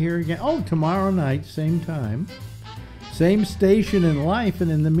I be here again? Oh, tomorrow night, same time. Same station in life.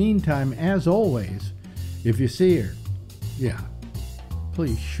 And in the meantime, as always, if you see her,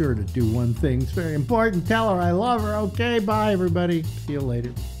 please sure to do one thing. It's very important. Tell her I love her. Okay, bye, everybody. See you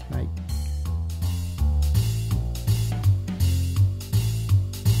later. Night.